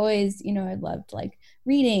 I've always, I loved like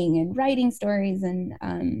reading and writing stories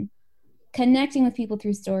and connecting with people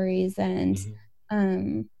through stories. And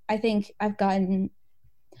I think I've gotten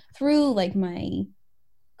through like my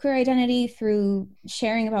queer identity, through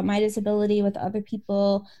sharing about my disability with other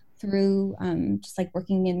people, through just like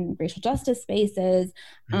working in racial justice spaces,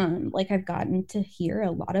 like I've gotten to hear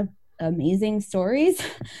a lot of amazing stories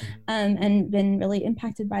and been really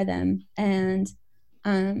impacted by them. And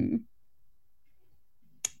I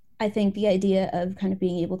think the idea of kind of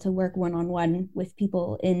being able to work one-on-one with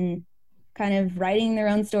people in kind of writing their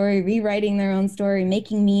own story, rewriting their own story,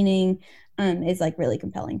 making meaning, is like really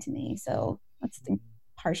compelling to me. So that's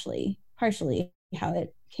partially how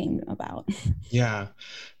it came about. Yeah,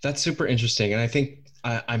 that's super interesting. And I think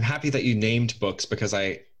I'm happy that you named books, because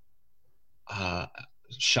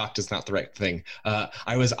shocked is not the right thing.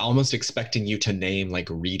 I was almost expecting you to name like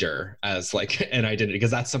reader as like an identity,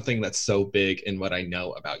 because that's something that's so big in what I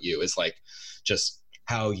know about you, is like just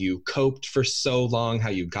how you coped for so long, how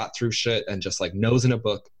you got through shit, and just like nose in a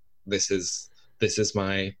book. This is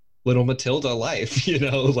my little Matilda life,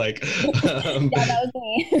 like yeah, that was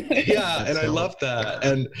me. Yeah, and I love that.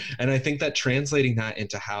 And I think that translating that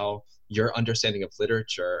into how your understanding of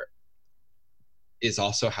literature is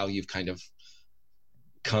also how you've kind of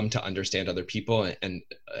come to understand other people and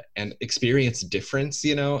experience difference,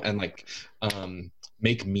 and like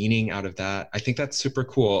make meaning out of that. I think that's super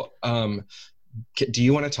cool. Do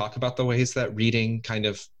you want to talk about the ways that reading kind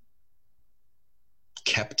of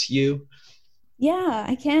kept you? Yeah,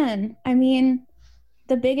 I can. I mean,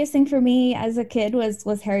 the biggest thing for me as a kid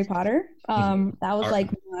was Harry Potter. That was like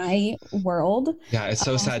my world. Yeah, it's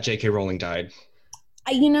so sad J.K. Rowling died.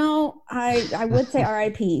 I would say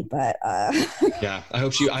R.I.P., but yeah, I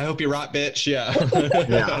hope you rot, bitch. Yeah.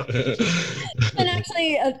 Yeah. It's been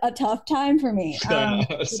actually a tough time for me. So,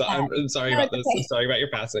 I'm sorry about this. I'm sorry about your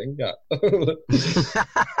passing. Yeah.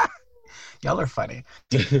 Y'all are funny.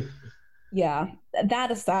 Yeah, that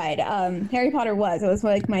aside, Harry Potter was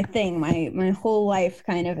like my thing, my whole life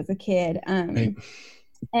kind of as a kid. And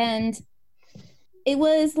it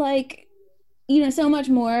was like, so much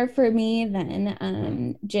more for me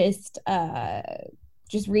than just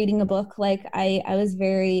reading a book. Like I was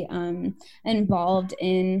very involved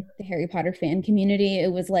in the Harry Potter fan community. It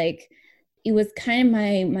was kind of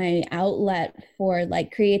my outlet for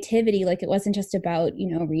like creativity. Like it wasn't just about,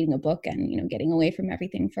 reading a book and, getting away from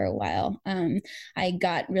everything for a while. I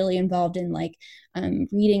got really involved in like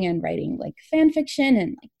reading and writing like fan fiction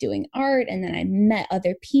and like doing art. And then I met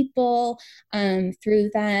other people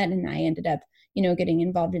through that. And I ended up, getting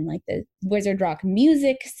involved in like the Wizard Rock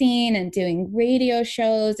music scene and doing radio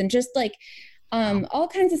shows and just like all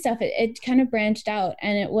kinds of stuff. It kind of branched out,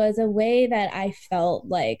 and it was a way that I felt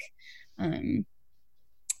like,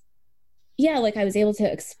 like I was able to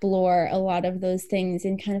explore a lot of those things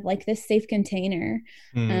in kind of like this safe container.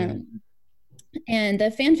 And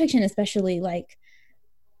the fan fiction, especially, like,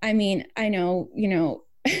 I mean, I know,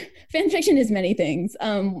 fan fiction is many things.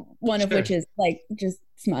 One of which is like just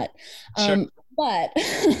smut. But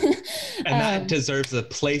and that deserves a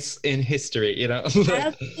place in history,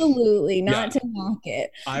 Absolutely, not to mock it.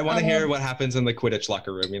 I want to hear what happens in the Quidditch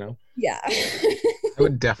locker room, Yeah. I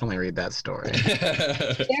would definitely read that story.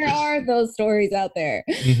 There are those stories out there.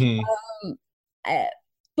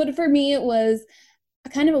 But for me, it was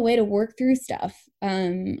kind of a way to work through stuff.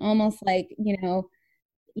 Almost like, you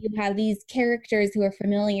have these characters who are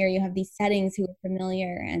familiar, you have these settings who are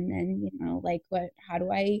familiar, and then, like how do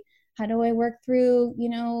I work through,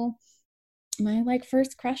 my like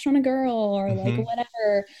first crush on a girl or like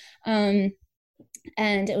whatever.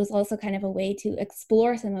 And it was also kind of a way to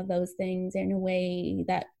explore some of those things in a way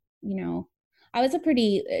that, I was a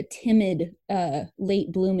pretty timid,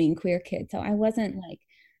 late blooming queer kid. So I wasn't like,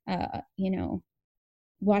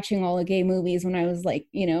 watching all the gay movies when I was like,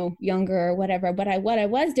 you know, younger or whatever. But what I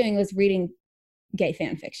was doing was reading gay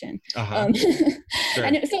fan fiction. Sure.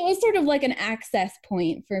 And so it was sort of like an access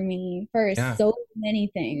point for me for so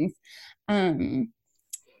many things.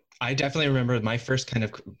 I definitely remember my first kind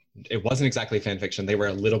of, it wasn't exactly fan fiction. They were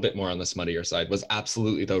a little bit more on the smuttier side, was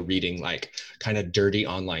absolutely though reading like kind of dirty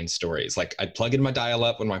online stories. Like I'd plug in my dial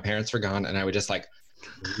up when my parents were gone and I would just like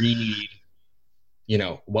read, you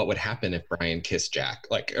know, what would happen if Brian kissed Jack,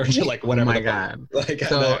 like, or like whatever. Oh my God. Like,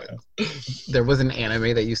 so there was an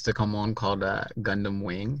anime that used to come on called Gundam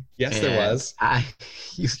Wing. Yes, there was. I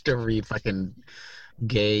used to read fucking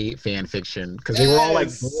gay fan fiction because they were all like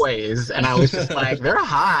boys and I was just like, they're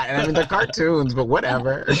hot, and I mean they're cartoons, but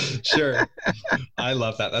whatever. Sure. I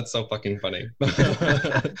love that. That's so fucking funny.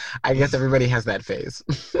 I guess everybody has that phase.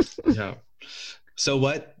 Yeah. So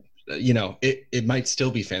what, you know, it might still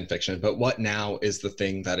be fan fiction, but what now is the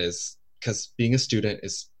thing that is, because being a student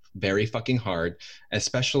is very fucking hard,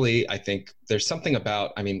 especially I think there's something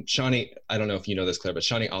about, I mean, Shawnee, I don't know if you know this, Claire, but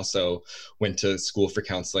Shawnee also went to school for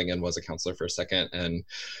counseling and was a counselor for a second. And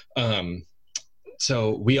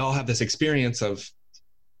so we all have this experience of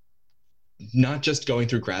not just going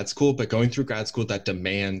through grad school, but going through grad school that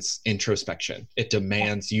demands introspection. It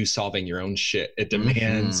demands you solving your own shit. It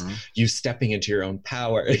demands you stepping into your own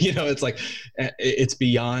power. You know, it's like, it's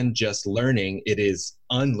beyond just learning. It is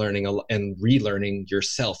unlearning and relearning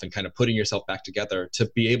yourself and kind of putting yourself back together to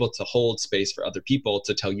be able to hold space for other people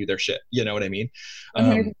to tell you their shit. You know what I mean?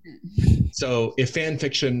 So if fan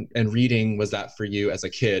fiction and reading was that for you as a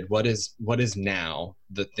kid, what is now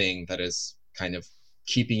the thing that is kind of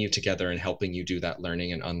keeping you together and helping you do that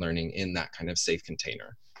learning and unlearning in that kind of safe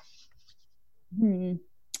container?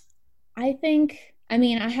 I think, I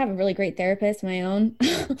mean, I have a really great therapist, my own,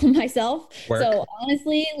 myself. Work. So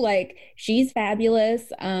honestly, like, she's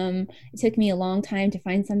fabulous. It took me a long time to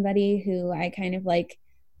find somebody who I kind of like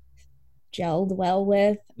gelled well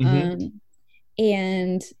with.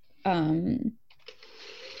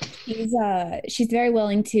 She's very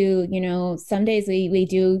willing to, you know, some days we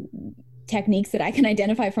do techniques that I can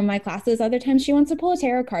identify from my classes. Other times she wants to pull a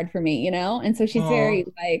tarot card for me, you know? And so she's very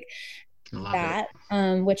like that,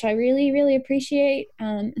 which I really, really appreciate.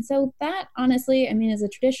 And so that honestly, I mean, is a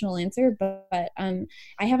traditional answer, but I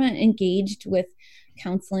haven't engaged with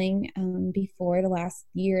counseling before the last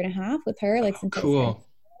year and a half with her, like since cool.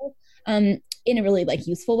 In a really like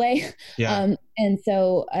useful way. Yeah. And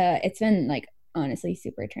so it's been like honestly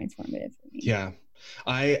super transformative for me. Yeah.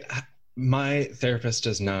 My therapist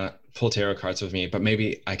does not pull tarot cards with me, but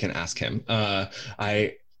maybe I can ask him.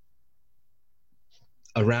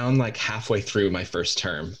 Around like halfway through my first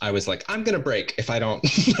term, I was like, I'm going to break if I don't,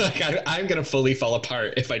 like, I'm going to fully fall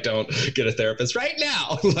apart if I don't get a therapist right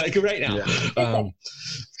now, like right now. Yeah.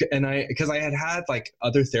 And because I had like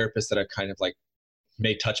other therapists that I kind of like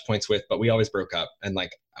made touch points with, but we always broke up. And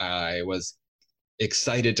like, I was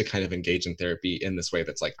excited to kind of engage in therapy in this way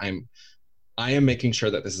that's like, I am making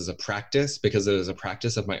sure that this is a practice because it is a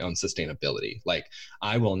practice of my own sustainability. Like,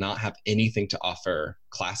 I will not have anything to offer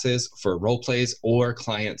classes for role plays or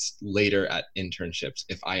clients later at internships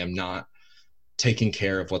if I am not taking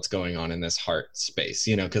care of what's going on in this heart space,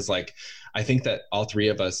 you know, because like, I think that all three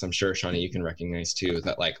of us, I'm sure, Shawnee, you can recognize too,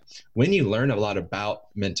 that like when you learn a lot about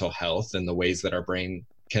mental health and the ways that our brain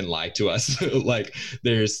can lie to us, like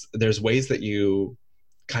there's ways that you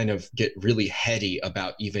kind of get really heady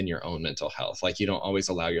about even your own mental health. Like you don't always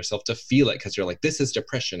allow yourself to feel it because you're like, this is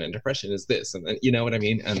depression and depression is this. And then, you know what I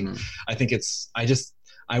mean? And I think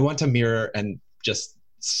I want to mirror and just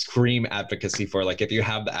scream advocacy for like, if you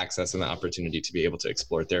have the access and the opportunity to be able to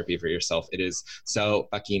explore therapy for yourself, it is so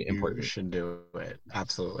fucking important. You should do it.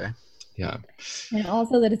 Absolutely. Yeah. And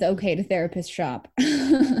also that it's okay to therapist shop.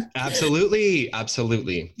 Absolutely.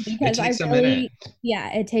 Because it takes a minute.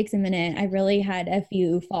 Yeah, it takes a minute. I really had a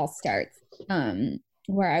few false starts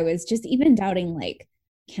where I was just even doubting, like,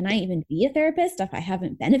 can I even be a therapist if I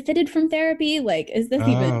haven't benefited from therapy? Like, is this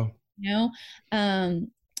even, you know?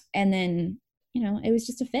 And then, you know, it was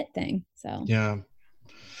just a fit thing. So yeah.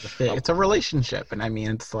 It's a relationship. And I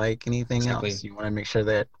mean, it's like anything else. You want to make sure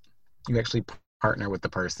that you actually partner with the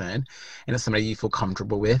person and it's somebody you feel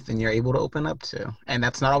comfortable with and you're able to open up to. And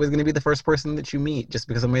that's not always going to be the first person that you meet. Just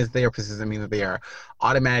because somebody's a therapist doesn't mean that they are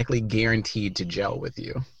automatically guaranteed to gel with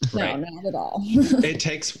you. Right? No, not at all. It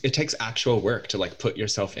takes actual work to like put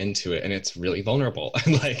yourself into it, and it's really vulnerable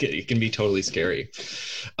and like it can be totally scary.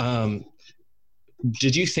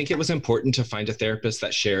 Did you think it was important to find a therapist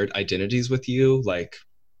that shared identities with you? Like,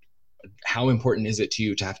 how important is it to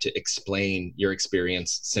you to have to explain your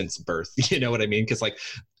experience since birth? You know what I mean? Because like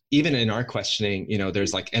even in our questioning, you know,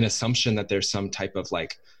 there's like an assumption that there's some type of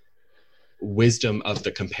like wisdom of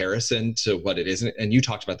the comparison to what it isn't. And you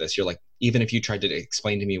talked about this. You're like, even if you tried to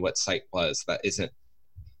explain to me what sight was, that isn't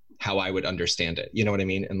how I would understand it. You know what I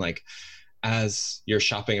mean? And like, as you're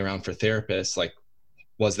shopping around for therapists, like,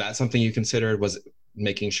 was that something you considered? Was it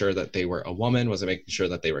making sure that they were a woman? Was it making sure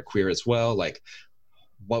that they were queer as well? Like,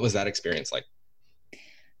 what was that experience like?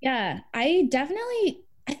 Yeah, I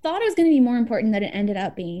thought it was going to be more important than it ended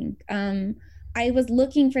up being. I was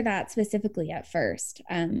looking for that specifically at first.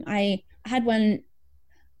 I had one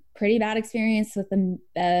pretty bad experience with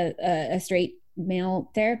a straight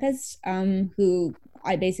male therapist who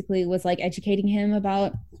I basically was like educating him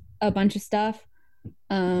about a bunch of stuff,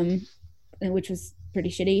 which was pretty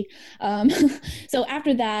shitty. So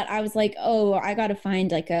after that, I was like, oh, I got to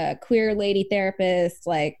find like a queer lady therapist,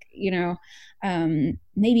 like, you know,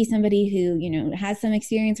 maybe somebody who, you know, has some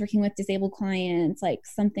experience working with disabled clients, like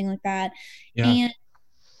something like that. Yeah.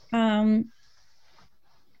 And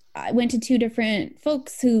I went to 2 different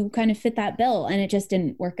folks who kind of fit that bill, and it just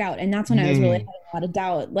didn't work out. And that's when I was really having a lot of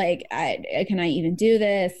doubt, like, can I even do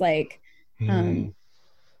this? Like,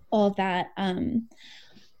 all of that.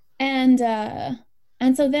 And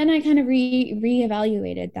so then I kind of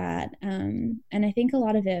reevaluated that. And I think a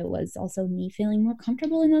lot of it was also me feeling more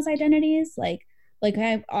comfortable in those identities. Like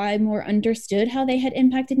I more understood how they had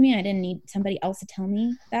impacted me. I didn't need somebody else to tell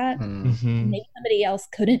me that. Maybe somebody else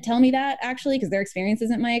couldn't tell me that, actually, because their experience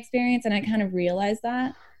isn't my experience. And I kind of realized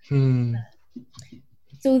that.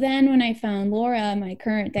 So then when I found Laura, my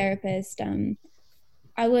current therapist,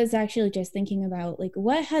 I was actually just thinking about like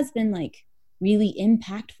what has been like really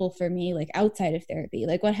impactful for me, like outside of therapy,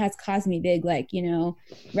 like what has caused me big, like, you know,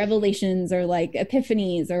 revelations or like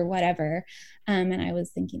epiphanies or whatever. And I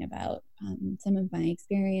was thinking about some of my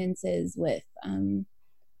experiences with,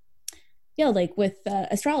 like with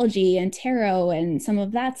astrology and tarot and some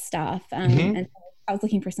of that stuff. And I was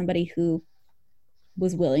looking for somebody who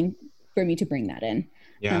was willing for me to bring that in.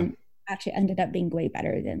 Yeah. Actually ended up being way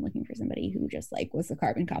better than looking for somebody who just like was a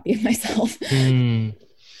carbon copy of myself.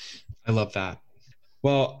 I love that.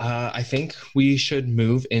 Well, I think we should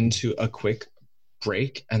move into a quick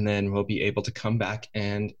break, and then we'll be able to come back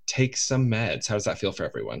and take some meds. How does that feel for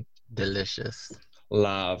everyone? Delicious.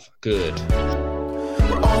 Love. Good.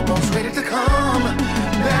 We're almost ready to come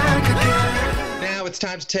back again. Now it's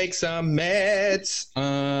time to take some meds.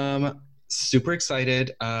 Super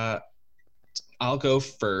excited. I'll go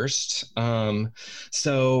first.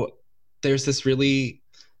 So there's this really,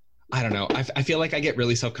 I don't know. I feel like I get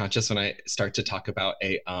really self-conscious when I start to talk about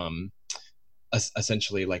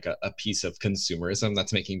essentially like a piece of consumerism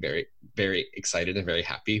that's making very, very excited and very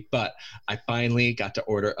happy. But I finally got to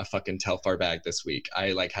order a fucking Telfar bag this week.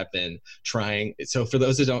 I like have been trying. So for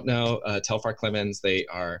those who don't know, Telfar Clemens, they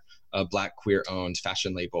are a Black queer owned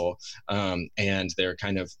fashion label, and their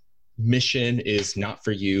kind of mission is not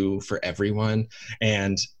for you, for everyone.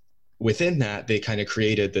 And within that, they kind of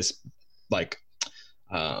created this like.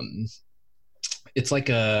 It's like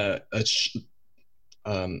a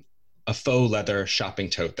faux leather shopping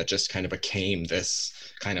tote that just kind of became this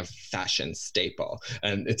kind of fashion staple,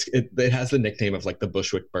 and it has the nickname of like the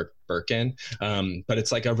Bushwick Birkin, but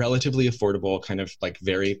it's like a relatively affordable kind of like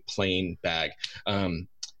very plain bag.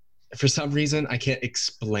 For some reason, I can't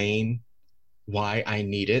explain why I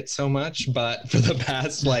need it so much, but for the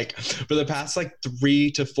past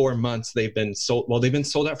 3 to 4 months, they've been sold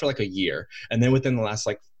out for like a year. And then within the last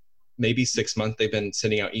like maybe 6 months, they've been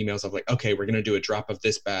sending out emails of like, okay, we're going to do a drop of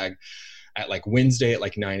this bag at like Wednesday at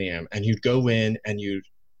like 9 a.m. And you'd go in and you'd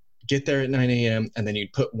get there at 9 a.m. and then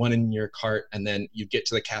you'd put one in your cart, and then you'd get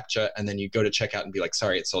to the CAPTCHA, and then you'd go to checkout and be like,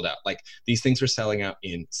 sorry, it's sold out. Like these things were selling out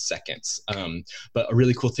in seconds. But a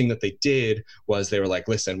really cool thing that they did was they were like,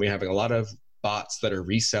 listen, we're having a lot of bots that are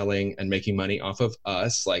reselling and making money off of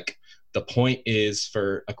us. Like the point is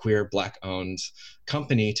for a queer Black owned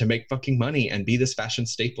company to make fucking money and be this fashion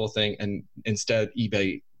staple thing. And instead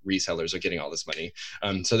eBay resellers are getting all this money.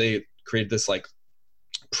 So they created this like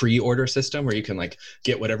pre-order system where you can like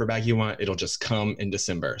get whatever bag you want. It'll just come in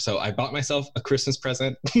December. So I bought myself a Christmas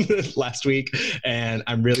present last week, and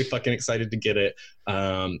I'm really fucking excited to get it.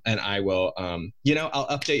 And I will, I'll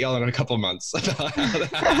update y'all in a couple months about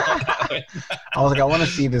I was like, I want to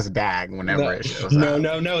see this bag whenever it shows up.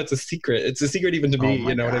 No, it's a secret. It's a secret even to me.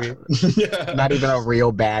 You know what I mean? Yeah. Not even a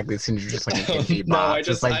real bag. They send you just like an empty box.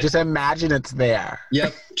 Just imagine it's there.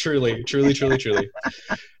 Yep, truly.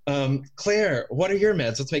 Claire, what are your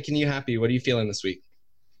meds? What's making you happy? What are you feeling this week?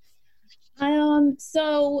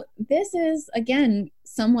 So this is again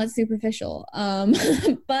somewhat superficial.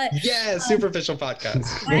 But Yeah, superficial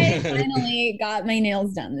podcast. I finally got my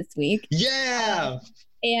nails done this week. Yeah.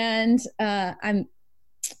 And I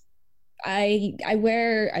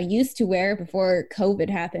used to wear before COVID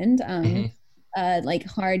happened. Like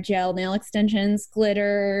hard gel nail extensions,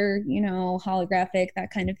 glitter, holographic,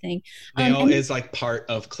 that kind of thing. Nail is like part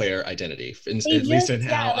of Claire identity, at least in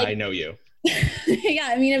how I know you. Yeah,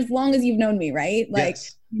 I mean, as long as you've known me, right? Like,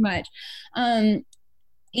 yes. Pretty much.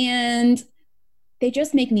 And they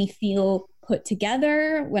just make me feel put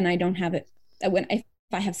together when I don't have it. If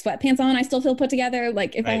I have sweatpants on, I still feel put together.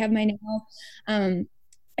 Like if I have my nails.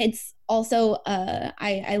 It's also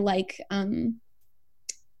I like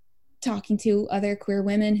talking to other queer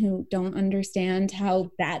women who don't understand how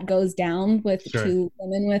that goes down with two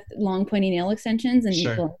women with long pointy nail extensions and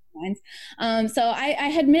equal lines. So I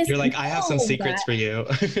had missed. You're like, I have some secrets for you.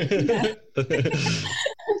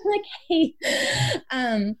 Like, hey,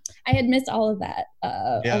 I had missed all of that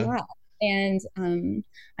a lot, and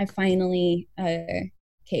I finally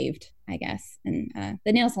caved, I guess. And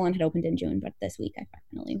the nail salon had opened in June, but this week I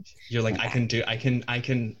finally. You're like, I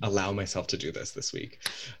can allow myself to do this week.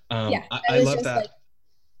 Yeah, I love that. Like,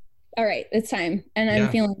 all right, it's time, and I'm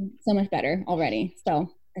feeling so much better already. So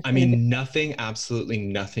I mean, absolutely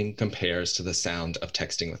nothing compares to the sound of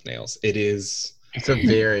texting with nails. It's a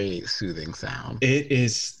very soothing sound. It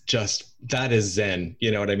is that is zen.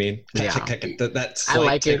 You know what I mean? Yeah. That's I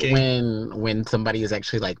like it when somebody is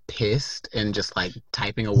actually like pissed and just like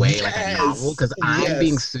typing away like a novel, because I'm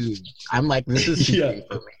being soothed. I'm like, this is soothing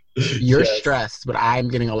for me. You're stressed, but I'm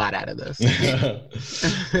getting a lot out of this.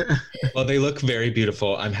 Well, they look very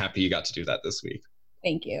beautiful. I'm happy you got to do that this week.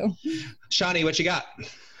 Thank you. Shani, what you got?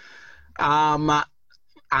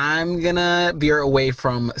 I'm gonna veer away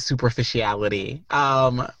from superficiality.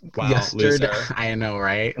 Wow, yesterday, loser. I know,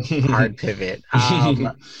 right? Hard pivot.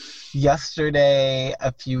 Yesterday,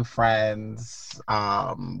 a few friends,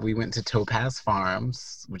 we went to Topaz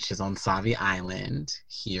Farms, which is on Sauvie Island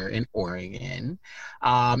here in Oregon.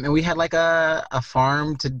 And we had like a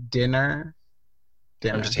farm to dinner.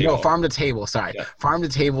 Farm to table, sorry. Yeah. Farm to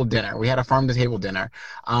table dinner. We had a farm to table dinner.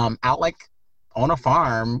 Out like on a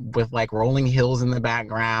farm with like rolling hills in the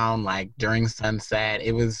background, like during sunset.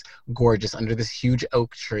 It was gorgeous under this huge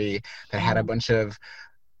oak tree that had a bunch of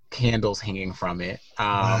candles hanging from it.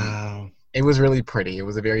 Wow. It was really pretty. It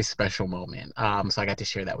was a very special moment. So I got to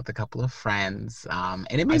share that with a couple of friends. And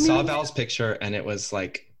it made I saw Val's picture and it was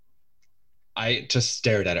like, I just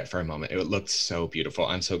stared at it for a moment. It looked so beautiful.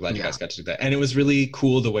 I'm so glad you guys got to do that. And it was really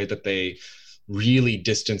cool the way that they really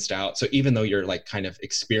distanced out. So even though you're like kind of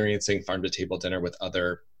experiencing farm to table dinner with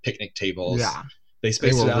other picnic tables, they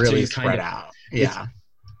spaced it out really so you kind of out.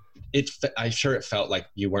 I'm sure it felt like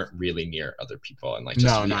you weren't really near other people and like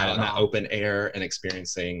just out in that open air and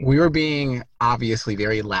experiencing. We were being obviously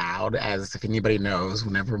very loud, as if anybody knows,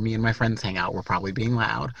 whenever me and my friends hang out, we're probably being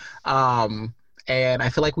loud. And I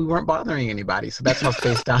feel like we weren't bothering anybody. So that's how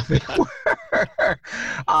spaced out they were.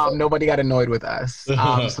 Nobody got annoyed with us.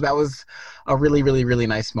 So that was a really, really, really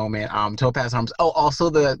nice moment. Topaz Farms. Oh, also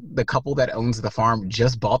the couple that owns the farm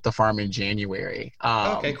just bought the farm in January.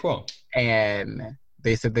 Okay, cool. And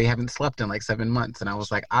they said they haven't slept in like 7 months. And I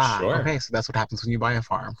was like, okay, so that's what happens when you buy a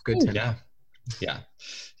farm. Good to know.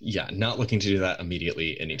 Yeah, not looking to do that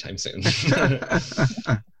immediately anytime soon.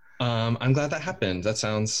 I'm glad that happened. That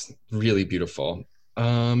sounds really beautiful.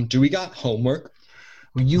 Do we got homework?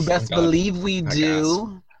 You best believe we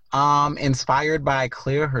do. Inspired by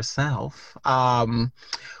Claire herself.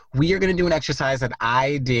 We are going to do an exercise that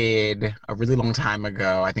I did a really long time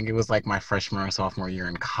ago. I think it was like my freshman or sophomore year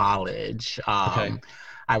in college.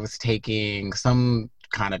 I was taking some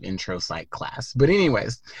kind of intro psych class. But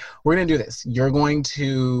anyways, we're going to do this. You're going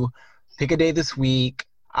to pick a day this week.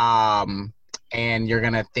 And you're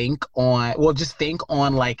going to think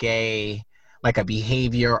on like a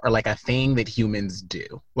behavior or like a thing that humans do.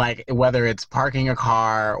 Like whether it's parking a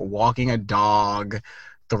car, walking a dog,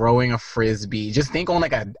 throwing a frisbee, just think on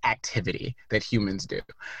like an activity that humans do.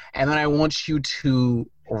 And then I want you to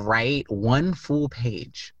write one full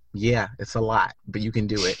page. Yeah, it's a lot, but you can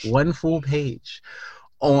do it. One full page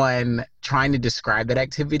on trying to describe that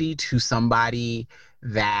activity to somebody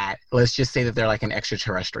that, let's just say that they're like an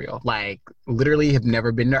extraterrestrial, like literally have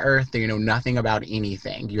never been to Earth. They know nothing about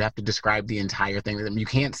anything. You have to describe the entire thing to them. You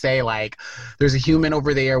can't say like, there's a human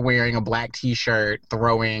over there wearing a black t-shirt,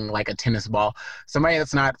 throwing like a tennis ball. Somebody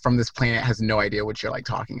that's not from this planet has no idea what you're like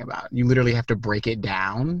talking about. You literally have to break it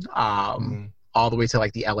down all the way to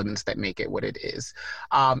like the elements that make it what it is.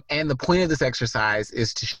 And the point of this exercise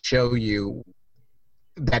is to show you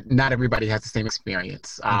that not everybody has the same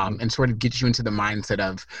experience, and sort of get you into the mindset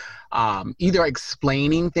of either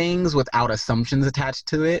explaining things without assumptions attached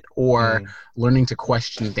to it, or learning to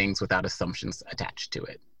question things without assumptions attached to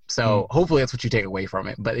it. So hopefully that's what you take away from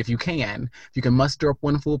it. But if you can muster up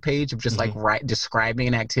one full page of just like describing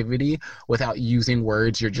an activity without using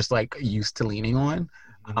words you're just like used to leaning on,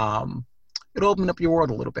 it'll open up your world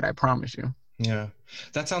a little bit, I promise you. Yeah,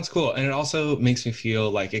 that sounds cool. And it also makes me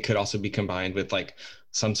feel like it could also be combined with like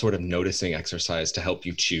some sort of noticing exercise to help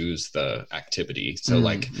you choose the activity. So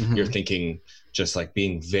like you're thinking, just like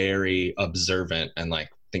being very observant and like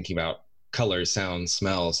thinking about colors, sounds,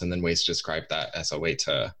 smells, and then ways to describe that as a way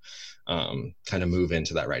to kind of move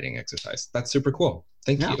into that writing exercise. That's super cool.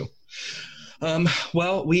 Thank you.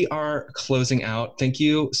 Well, we are closing out. Thank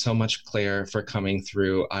you so much, Claire, for coming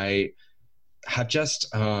through. I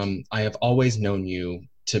have always known you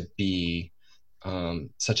to be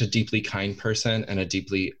such a deeply kind person and a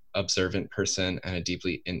deeply observant person and a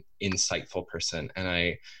deeply insightful person. And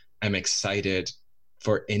I am excited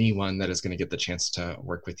for anyone that is going to get the chance to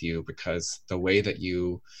work with you, because the way that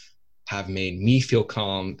you have made me feel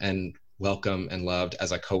calm and welcome and loved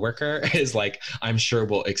as a coworker is like, I'm sure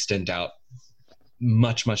will extend out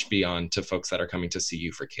much, much beyond to folks that are coming to see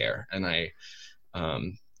you for care. And I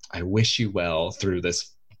wish you well through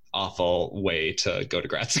this awful way to go to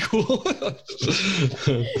grad school.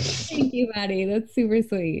 Thank you, Maddie. That's super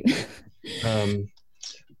sweet.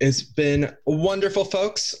 It's been wonderful,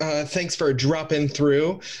 folks. Thanks for dropping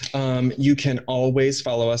through. You can always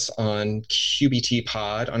follow us on QBT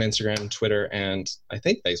Pod on Instagram, Twitter, and I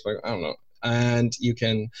think Facebook. I don't know. And you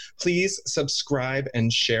can please subscribe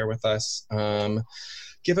and share with us.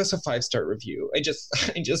 Give us a 5-star review. I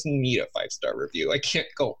just need a 5-star review. I can't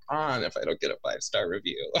go on if I don't get a 5-star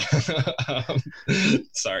review.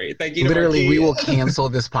 Sorry. Thank you. Literally, we will cancel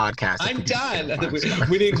this podcast. I'm done.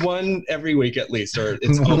 We need one every week at least, or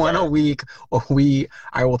it's one a week, or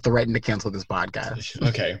I will threaten to cancel this podcast.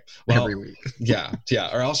 Okay. Well, every week. Yeah.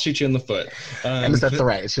 Or I'll shoot you in the foot. And it's a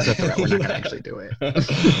threat. It's just a threat. We're not gonna actually do it.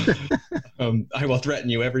 I will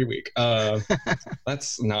threaten you every week.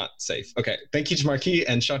 That's not safe. Okay. Thank you to Marquis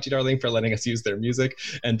and Shanti Darling for letting us use their music,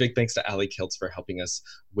 and big thanks to Ali Kiltz for helping us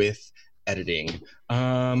with editing.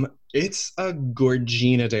 It's a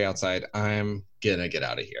Gorgina day outside. I'm gonna get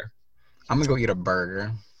out of here. I'm gonna go eat a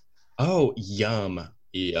burger. Oh, yum.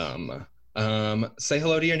 Say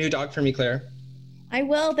hello to your new dog for me, Claire. I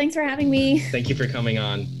will. Thanks for having me. Thank you for coming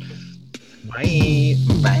on. Bye.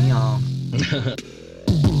 Bye, y'all.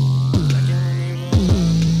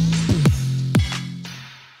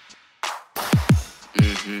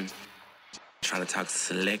 Trying to talk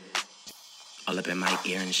slick all up in my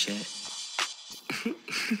ear and shit.